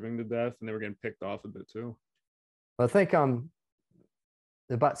starving to death, and they were getting picked off a bit too. I think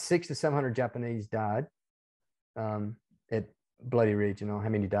about 600 to 700 Japanese died at Bloody Ridge. You know how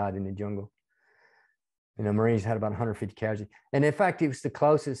many died in the jungle. You know, Marines had about 150 casualties. And in fact, it was the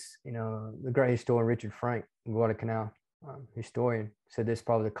closest, you know, the great historian Richard Frank, Guadalcanal historian, said this is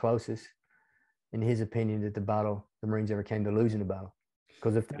probably the closest, in his opinion, that the Marines ever came to losing the battle.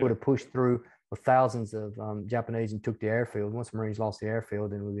 Because if they would have pushed through with thousands of Japanese and took the airfield, once the Marines lost the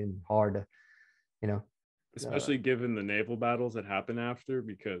airfield, then it would have been hard to, you know. Especially given the naval battles that happened after,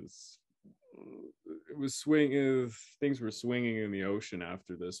 because it was things were swinging in the ocean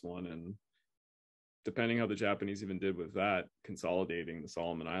after this one. And depending how the Japanese even did with that, consolidating the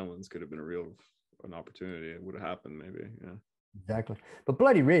Solomon Islands could have been an opportunity. It would have happened maybe. Yeah. Exactly. But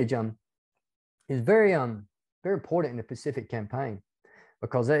Bloody Ridge is very important in the Pacific campaign,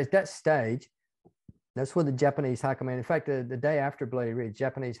 because at that stage, that's where the Japanese high command, in fact, the day after Bloody Ridge,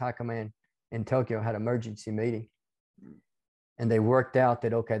 Japanese high command in Tokyo had an emergency meeting, and they worked out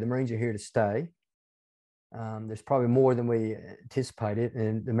that, okay, the Marines are here to stay. There's probably more than we anticipated,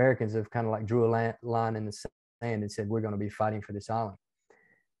 and the Americans have kind of like drew a line in the sand and said, we're going to be fighting for this island.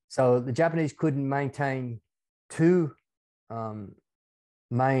 So the Japanese couldn't maintain two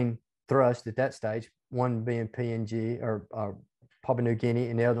main thrusts at that stage, one being PNG or Papua New Guinea,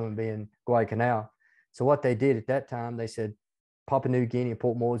 and the other one being Guadalcanal. So what they did at that time, they said, Papua New Guinea and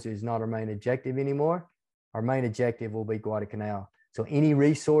Port Moresby is not our main objective anymore. Our main objective will be Guadalcanal. So any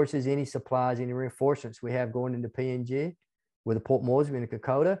resources, any supplies, any reinforcements we have going into PNG with the Port Moresby and the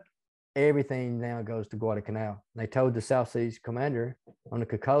Kokoda, everything now goes to Guadalcanal. They told the South Seas commander on the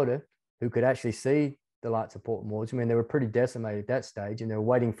Kokoda, who could actually see the lights of Port Moresby. I mean, they were pretty decimated at that stage, and they were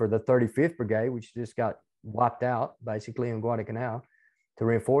waiting for the 35th Brigade, which just got wiped out basically in Guadalcanal, to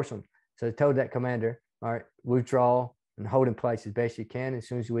reinforce them. So they told that commander, all right, withdraw and hold in place as best you can. As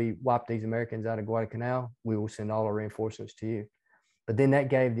soon as we wipe these Americans out of Guadalcanal, we will send all our reinforcements to you. But then that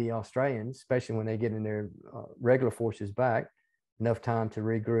gave the Australians, especially when they get in their regular forces back, enough time to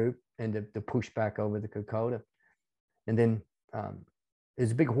regroup and to push back over the Kokoda. And then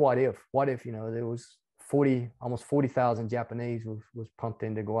there's a big what if. What if, you know, there was almost 40,000 Japanese was pumped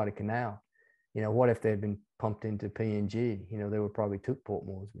into Guadalcanal. You know, what if they had been pumped into PNG? You know, they would probably took Port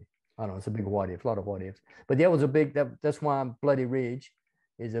Moresby. I don't know. It's a big what if, a lot of what ifs. But that was that's why Bloody Ridge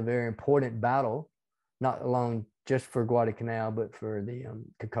is a very important battle, not alone just for Guadalcanal, but for the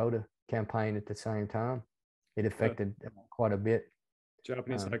Kokoda campaign at the same time. It affected quite a bit.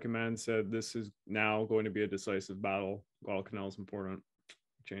 Japanese high command said this is now going to be a decisive battle. Guadalcanal is important.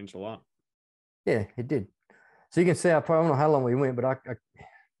 It changed a lot. Yeah, it did. So you can see, I don't know how long we went, but I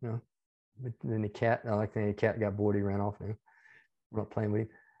you know, then the cat got bored. He ran off now. I'm not playing with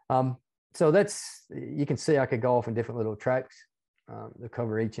him. So you can see I could go off in different little tracks to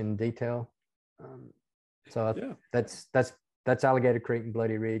cover each in detail. That's Alligator Creek and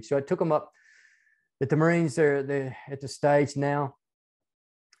Bloody Ridge. So I took them up at the Marines. They're at the stage now.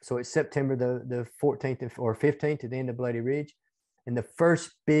 So it's September the 14th or 15th at the end of Bloody Ridge. And the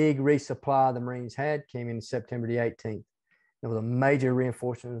first big resupply the Marines had came in September the 18th. There was a major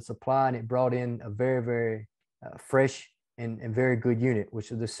reinforcement of supply, and it brought in a very, very fresh and very good unit, which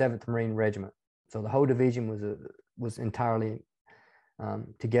was the 7th Marine Regiment. So the whole division was entirely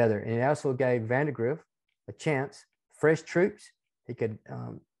together. And it also gave Vandergriff a chance, fresh troops. He could,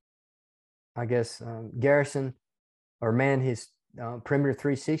 garrison or man his perimeter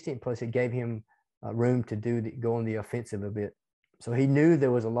 360, and plus it gave him room to go on the offensive a bit. So he knew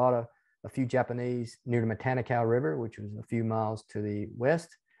there was a few Japanese near the Matanakaw River, which was a few miles to the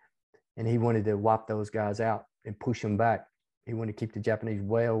west, and he wanted to wipe those guys out and push them back. He wanted to keep the Japanese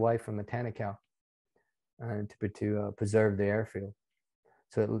way away from Matanakaw and to preserve the airfield.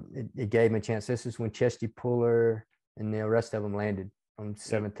 So it gave him a chance. This is when Chesty Puller and the rest of them landed on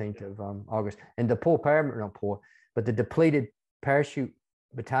 17th of August. And the depleted parachute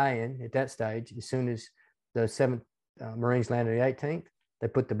battalion at that stage, as soon as the 7th Marines landed the 18th, they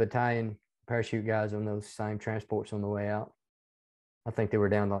put the battalion parachute guys on those same transports on the way out. I think they were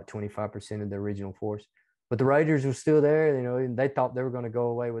down like 25% of the original force. But the Raiders were still there. You know, and they thought they were going to go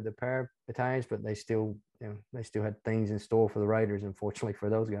away with the para battalions, but they still had things in store for the Raiders, unfortunately, for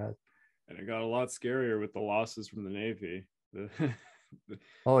those guys. And it got a lot scarier with the losses from the Navy. Then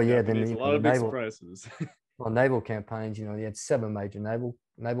a lot of big surprises. Well, naval campaigns, you know, you had 7 major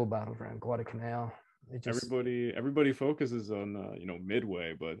naval battles around Guadalcanal. It just Everybody focuses on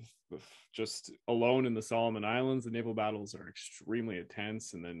Midway, but just alone in the Solomon Islands, the naval battles are extremely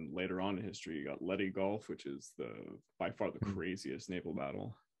intense. And then later on in history, you got Leyte Gulf, which is by far the craziest naval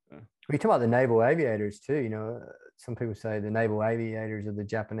battle. we talk about the naval aviators too. Some people say the naval aviators of the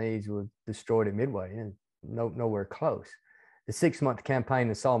Japanese were destroyed at Midway, and nowhere close. The 6-month campaign in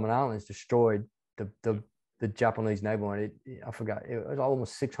the Solomon Islands destroyed the Japanese naval. And I forgot, it was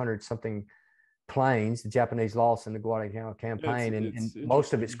almost 600 something planes the Japanese lost in the Guadalcanal Campaign, and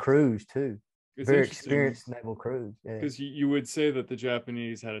most of its crews too. It's very experienced naval crews. Because you would say that the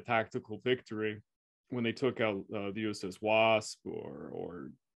Japanese had a tactical victory when they took out the USS Wasp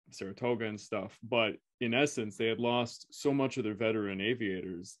or Saratoga and stuff, but in essence, they had lost so much of their veteran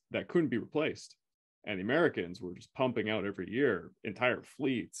aviators that couldn't be replaced. And the Americans were just pumping out every year entire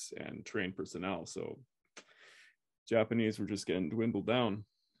fleets and trained personnel. So Japanese were just getting dwindled down.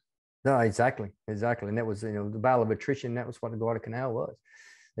 No, exactly. And that was, the battle of attrition. That was what the Guadalcanal was,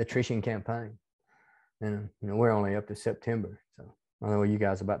 the attrition campaign. And we're only up to September, so I know you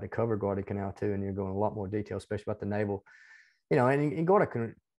guys are about to cover Guadalcanal too, and you're going a lot more detail, especially about the naval. And in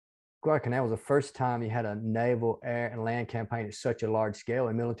Guadalcanal was the first time you had a naval, air, and land campaign at such a large scale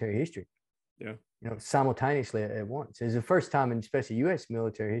in military history. Yeah. Simultaneously at once. It's the first time in especially U.S.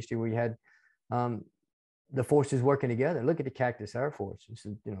 military history where you had the forces working together. Look at the Cactus Air Force. It's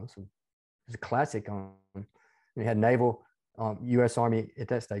a classic. You had naval, U.S. Army at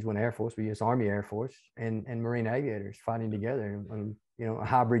that stage, wasn't Air Force, but U.S. Army Air Force and Marine aviators fighting together. And a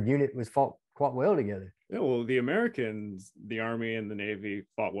hybrid unit was fought quite well together. Yeah, well, the Americans, the Army and the Navy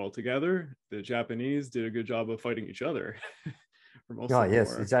fought well together. The Japanese did a good job of fighting each other for most of the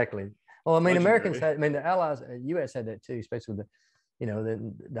yes, war. Exactly. Well, Americans had, the Allies, U.S. had that too, especially with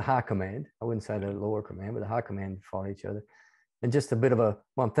the high command. I wouldn't say the lower command, but the high command fought each other. And just a bit of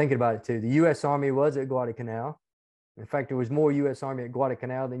I'm thinking about it too. The U.S. Army was at Guadalcanal. In fact, there was more U.S. Army at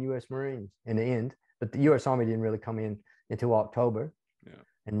Guadalcanal than U.S. Marines in the end. But the U.S. Army didn't really come in until October. Yeah.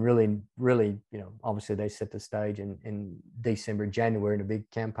 And really, obviously they set the stage in December, January, in the big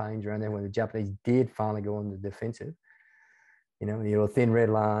campaigns around there when the Japanese did finally go on the defensive. The Thin Red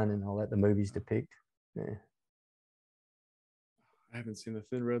Line and all that the movies depict. Yeah. I haven't seen the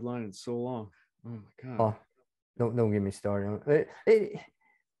Thin Red Line in so long. Oh my God. Don't get me started.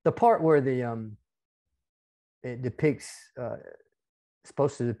 The part where it depicts,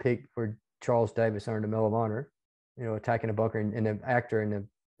 supposed to depict where Charles Davis earned the Medal of Honor, attacking a bunker, and the actor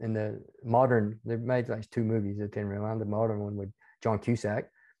in the modern, they made like 2 movies, the Thin Red Line. The modern one with John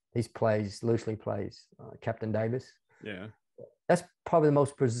Cusack, he loosely plays Captain Davis. Yeah. That's probably the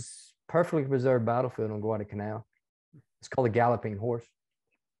most perfectly preserved battlefield on Guadalcanal. It's called the Galloping Horse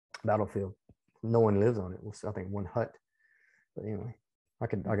battlefield. No one lives on it. Well, I think one hut. But anyway, I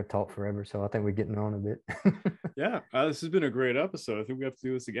could talk forever, so I think we're getting on a bit. Yeah, this has been a great episode. I think we have to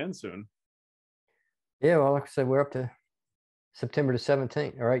do this again soon. Yeah, well, like I said, we're up to September the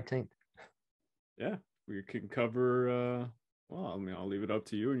 17th or 18th. Yeah, we can cover. I'll leave it up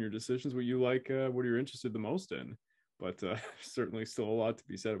to you and your decisions. What you like, what you're interested the most in. But certainly still a lot to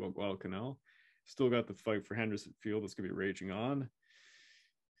be said about Guadalcanal. Still got the fight for Henderson Field that's going to be raging on.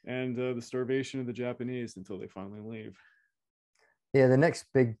 And the starvation of the Japanese until they finally leave. Yeah, the next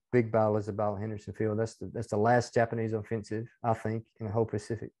big battle is the Battle of Henderson Field. That's the last Japanese offensive, I think, in the whole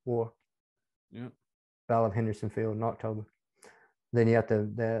Pacific War. Yeah. Battle of Henderson Field in October. Then you have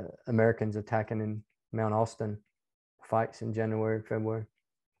the Americans attacking in Mount Austin, fights in January, February.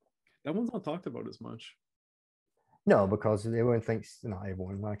 That one's not talked about as much. No, because everyone thinks, not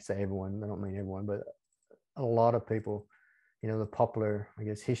everyone, like I say everyone, I don't mean everyone, but a lot of people, the popular, I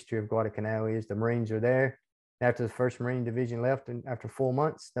guess, history of Guadalcanal is the Marines are there. After the 1st Marine Division left, and after 4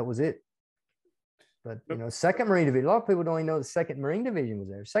 months, that was it. But, 2nd Marine Division, a lot of people don't even know the 2nd Marine Division was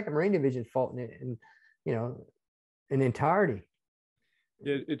there. 2nd Marine Division fought in entirety.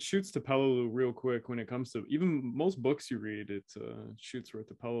 Yeah, it shoots to Peleliu real quick when it comes to, even most books you read, it shoots right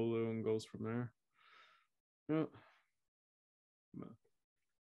to Peleliu and goes from there. Yeah.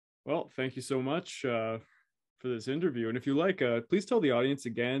 Well, thank you so much for this interview. And if you like, please tell the audience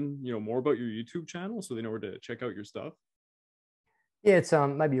again, more about your YouTube channel so they know where to check out your stuff. Yeah, it's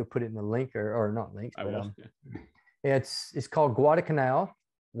maybe you'll put it in the link or not links, but yeah, it's called Guadalcanal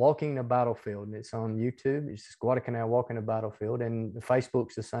Walking the Battlefield, and it's on YouTube. It's just Guadalcanal Walking the Battlefield, and the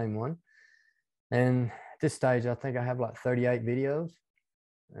Facebook's the same one. And at this stage, I think I have like 38 videos,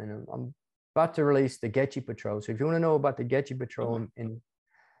 and I'm about to release the Getchy Patrol. So if you want to know about the Getchy Patrol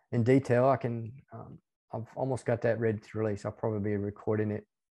in detail, I can. I've almost got that ready to release. I'll probably be recording it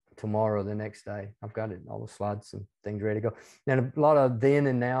tomorrow, the next day. I've got it, all the slides and things ready to go. And a lot of then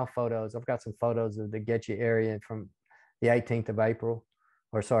and now photos. I've got some photos of the Getty area from the 18th of April,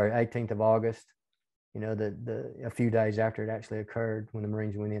 or sorry, 18th of August. You know, a few days after it actually occurred when the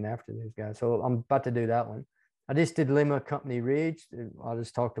Marines went in after these guys. So I'm about to do that one. I just did Lima Company Ridge. I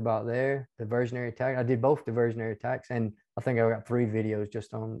just talked about there, diversionary attack. I did both diversionary attacks, and I think I got 3 videos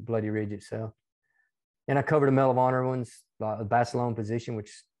just on Bloody Ridge itself. And I covered the Medal of Honor ones, like the Basilone position, which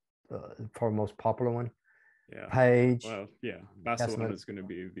is probably the most popular one. Yeah. Page. Well, yeah. Barcelona is going to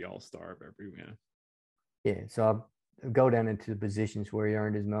be the all-star of every man. Yeah. So I go down into the positions where he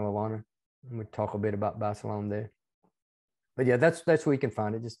earned his Medal of Honor. And we talk a bit about Barcelona there. But yeah, that's where you can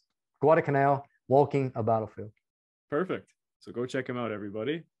find it. Just Guadalcanal, walking a battlefield. Perfect. So go check him out,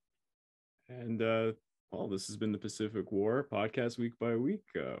 everybody. And well, this has been the Pacific War podcast week by week.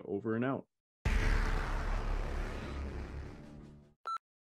 Over and out.